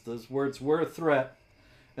 Those words were a threat.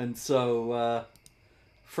 And so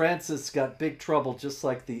Francis got big trouble, just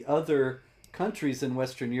like the other countries in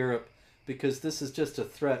Western Europe, because this is just a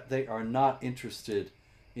threat they are not interested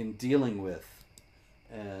in dealing with.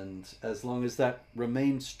 And as long as that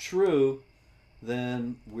remains true,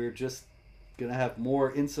 then we're just going to have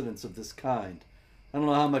more incidents of this kind. I don't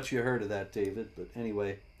know how much you heard of that, David, but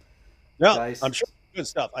anyway. No, guys, I'm sure good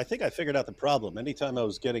stuff. I think I figured out the problem. Anytime I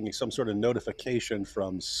was getting some sort of notification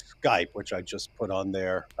from Skype, which I just put on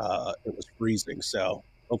there, it was freezing. So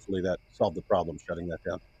hopefully that solved the problem, shutting that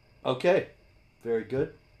down. Okay, very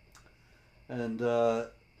good. And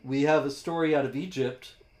we have a story out of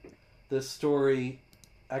Egypt. This story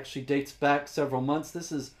actually dates back several months.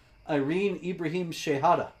 This is Irene Ibrahim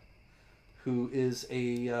Shehada, who is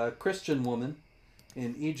a Christian woman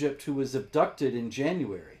in Egypt who was abducted in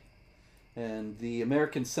January. And the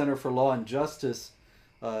American Center for Law and Justice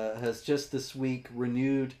has just this week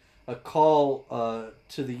renewed a call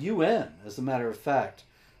to the UN, as a matter of fact,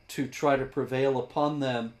 to try to prevail upon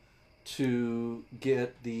them to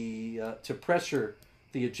get to pressure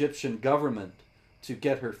the Egyptian government to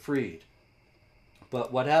get her freed.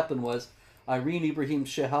 But what happened was Irene Ibrahim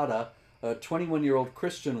Shehada, a 21-year-old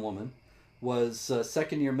Christian woman, was a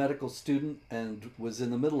second-year medical student and was in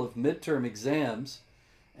the middle of midterm exams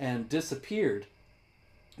and disappeared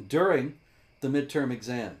during the midterm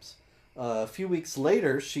exams. A few weeks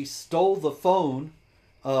later, she stole the phone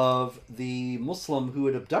of the Muslim who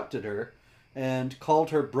had abducted her and called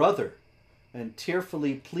her brother and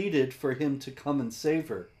tearfully pleaded for him to come and save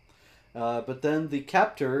her. But then the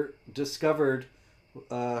captor discovered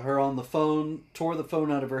her on the phone, tore the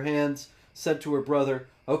phone out of her hands, said to her brother,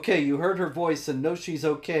 "Okay, you heard her voice and know she's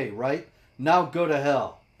okay, right? Now go to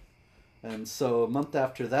hell." And so a month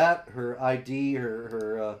after that, her ID,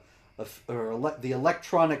 the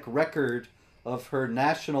electronic record of her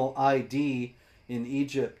national ID in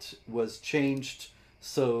Egypt was changed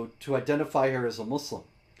so to identify her as a Muslim.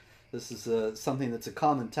 This is something that's a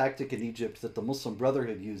common tactic in Egypt that the Muslim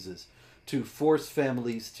Brotherhood uses to force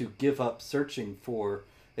families to give up searching for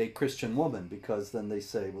a Christian woman, because then they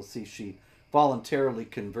say, well, see, she voluntarily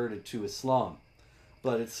converted to Islam.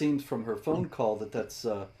 But it seems from her phone call that that's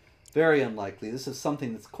very unlikely. This is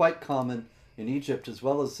something that's quite common in Egypt as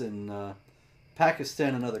well as in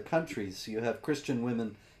Pakistan and other countries. You have Christian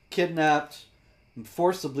women kidnapped,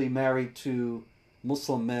 forcibly married to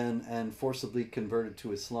Muslim men, and forcibly converted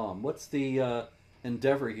to Islam. What's the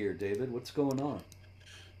endeavor here, David? What's going on?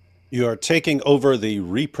 You are taking over the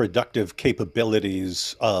reproductive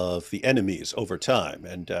capabilities of the enemies over time,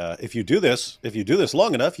 and if you do this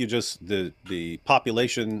long enough, the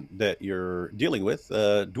population that you're dealing with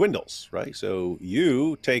dwindles, right? So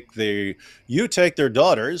you take their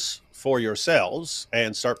daughters for yourselves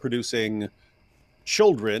and start producing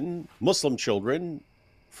children, Muslim children,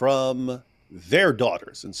 from their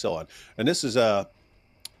daughters, and so on. And this has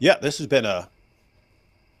been a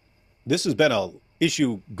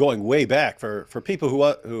issue going way back for people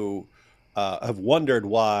who have wondered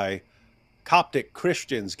why Coptic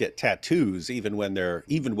Christians get tattoos even when they're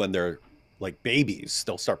like babies.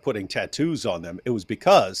 They'll start putting tattoos on them. It was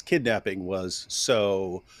because kidnapping was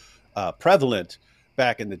so prevalent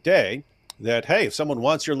back in the day that, hey, if someone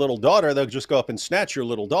wants your little daughter, they'll just go up and snatch your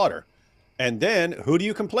little daughter. And then who do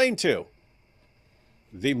you complain to?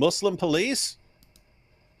 The Muslim police?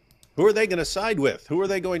 Who are they going to side with? Who are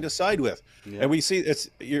they going to side with? Yeah. And we see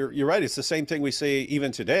you're right. It's the same thing we see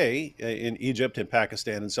even today in Egypt and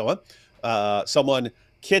Pakistan and so on. Someone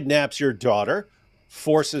kidnaps your daughter,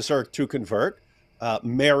 forces her to convert,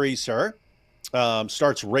 marries her,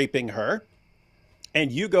 starts raping her, and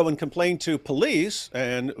you go and complain to police.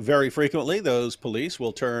 And very frequently, those police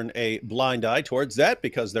will turn a blind eye towards that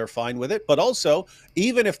because they're fine with it. But also,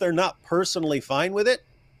 even if they're not personally fine with it,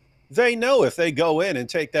 they know if they go in and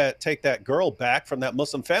take that girl back from that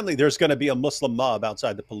Muslim family, there's going to be a Muslim mob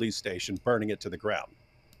outside the police station burning it to the ground.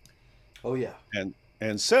 Oh yeah.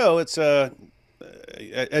 And so it's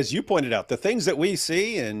as you pointed out, the things that we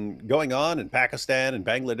see and going on in Pakistan and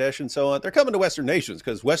Bangladesh and so on, they're coming to Western nations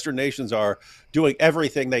because Western nations are doing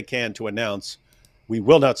everything they can to announce, we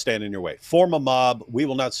will not stand in your way. Form a mob, we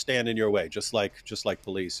will not stand in your way, just like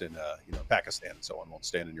police in Pakistan and so on won't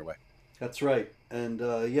stand in your way. That's right. And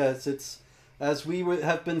yes, it's as we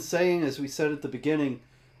have been saying, as we said at the beginning,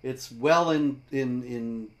 it's well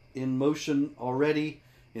in motion already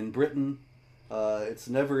in Britain. It's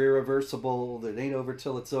never irreversible. It ain't over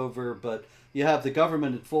till it's over. But you have the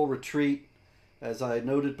government in full retreat. As I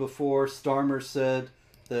noted before, Starmer said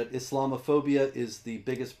that Islamophobia is the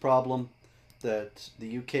biggest problem that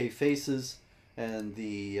the UK faces, and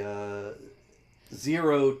the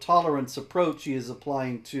zero tolerance approach he is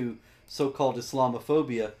applying to so-called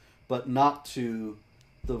Islamophobia, but not to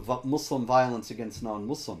the Muslim violence against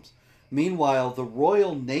non-Muslims. Meanwhile, the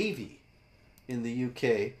Royal Navy in the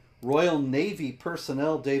UK, Royal Navy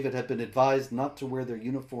personnel, David, have been advised not to wear their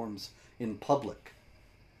uniforms in public.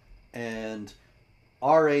 And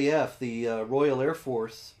RAF, the Royal Air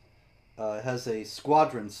Force, has a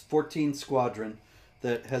squadron, 14 squadron,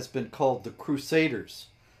 that has been called the Crusaders.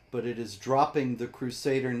 But it is dropping the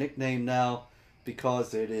Crusader nickname now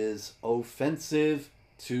because it is offensive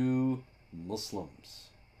to Muslims.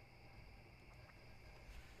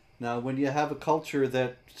 Now, when you have a culture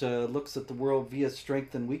that looks at the world via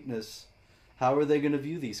strength and weakness, how are they going to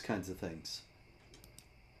view these kinds of things?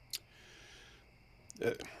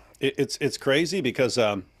 It's crazy because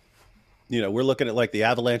we're looking at like the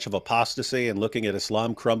avalanche of apostasy and looking at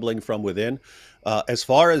Islam crumbling from within. As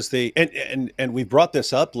far as and we brought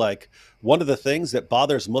this up, like one of the things that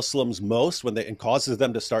bothers Muslims most and causes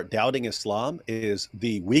them to start doubting Islam is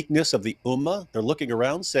the weakness of the ummah. They're looking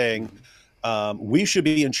around saying, we should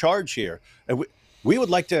be in charge here. And we would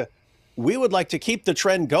like to keep the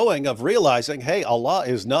trend going of realizing, hey, Allah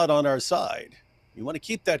is not on our side. You want to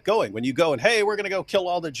keep that going. When you go and, hey, we're going to go kill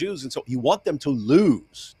all the Jews. And so you want them to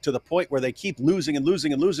lose to the point where they keep losing and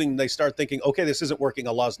losing and losing. And they start thinking, okay, this isn't working.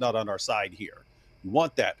 Allah's not on our side here. You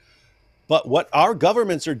want that. But what our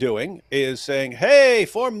governments are doing is saying, hey,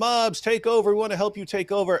 form mobs, take over. We want to help you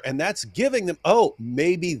take over. And that's giving them, oh,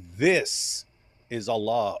 maybe this is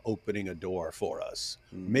Allah opening a door for us.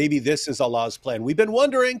 Maybe this is Allah's plan. We've been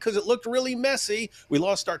wondering because it looked really messy. We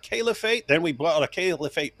lost our caliphate, then we brought a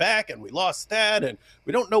caliphate back and we lost that. And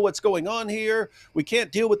we don't know what's going on here. We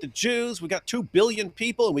can't deal with the Jews. We got 2 billion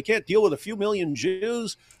people and we can't deal with a few million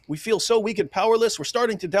Jews. We feel so weak and powerless. We're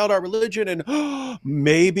starting to doubt our religion. And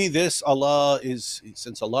maybe this Allah is,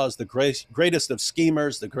 since Allah is the greatest of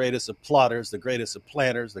schemers, the greatest of plotters, the greatest of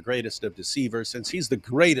planners, the greatest of deceivers, since he's the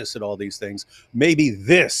greatest at all these things, maybe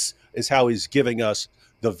this is how he's giving us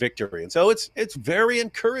the victory. And so it's very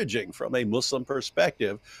encouraging from a Muslim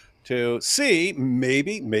perspective to see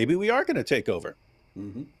maybe we are going to take over.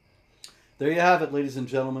 There you have it, ladies and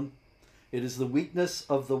gentlemen. It is the weakness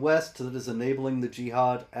of the West that is enabling the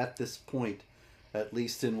jihad at this point, at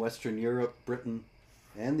least in Western Europe, Britain,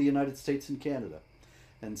 and the United States and Canada.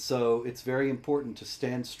 And so it's very important to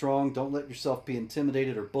stand strong. Don't let yourself be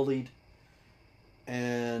intimidated or bullied.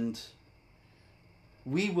 And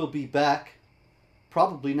we will be back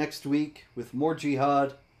probably next week with more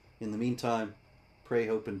jihad. In the meantime, pray,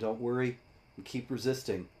 hope, and don't worry. And keep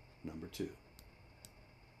resisting. Number 2.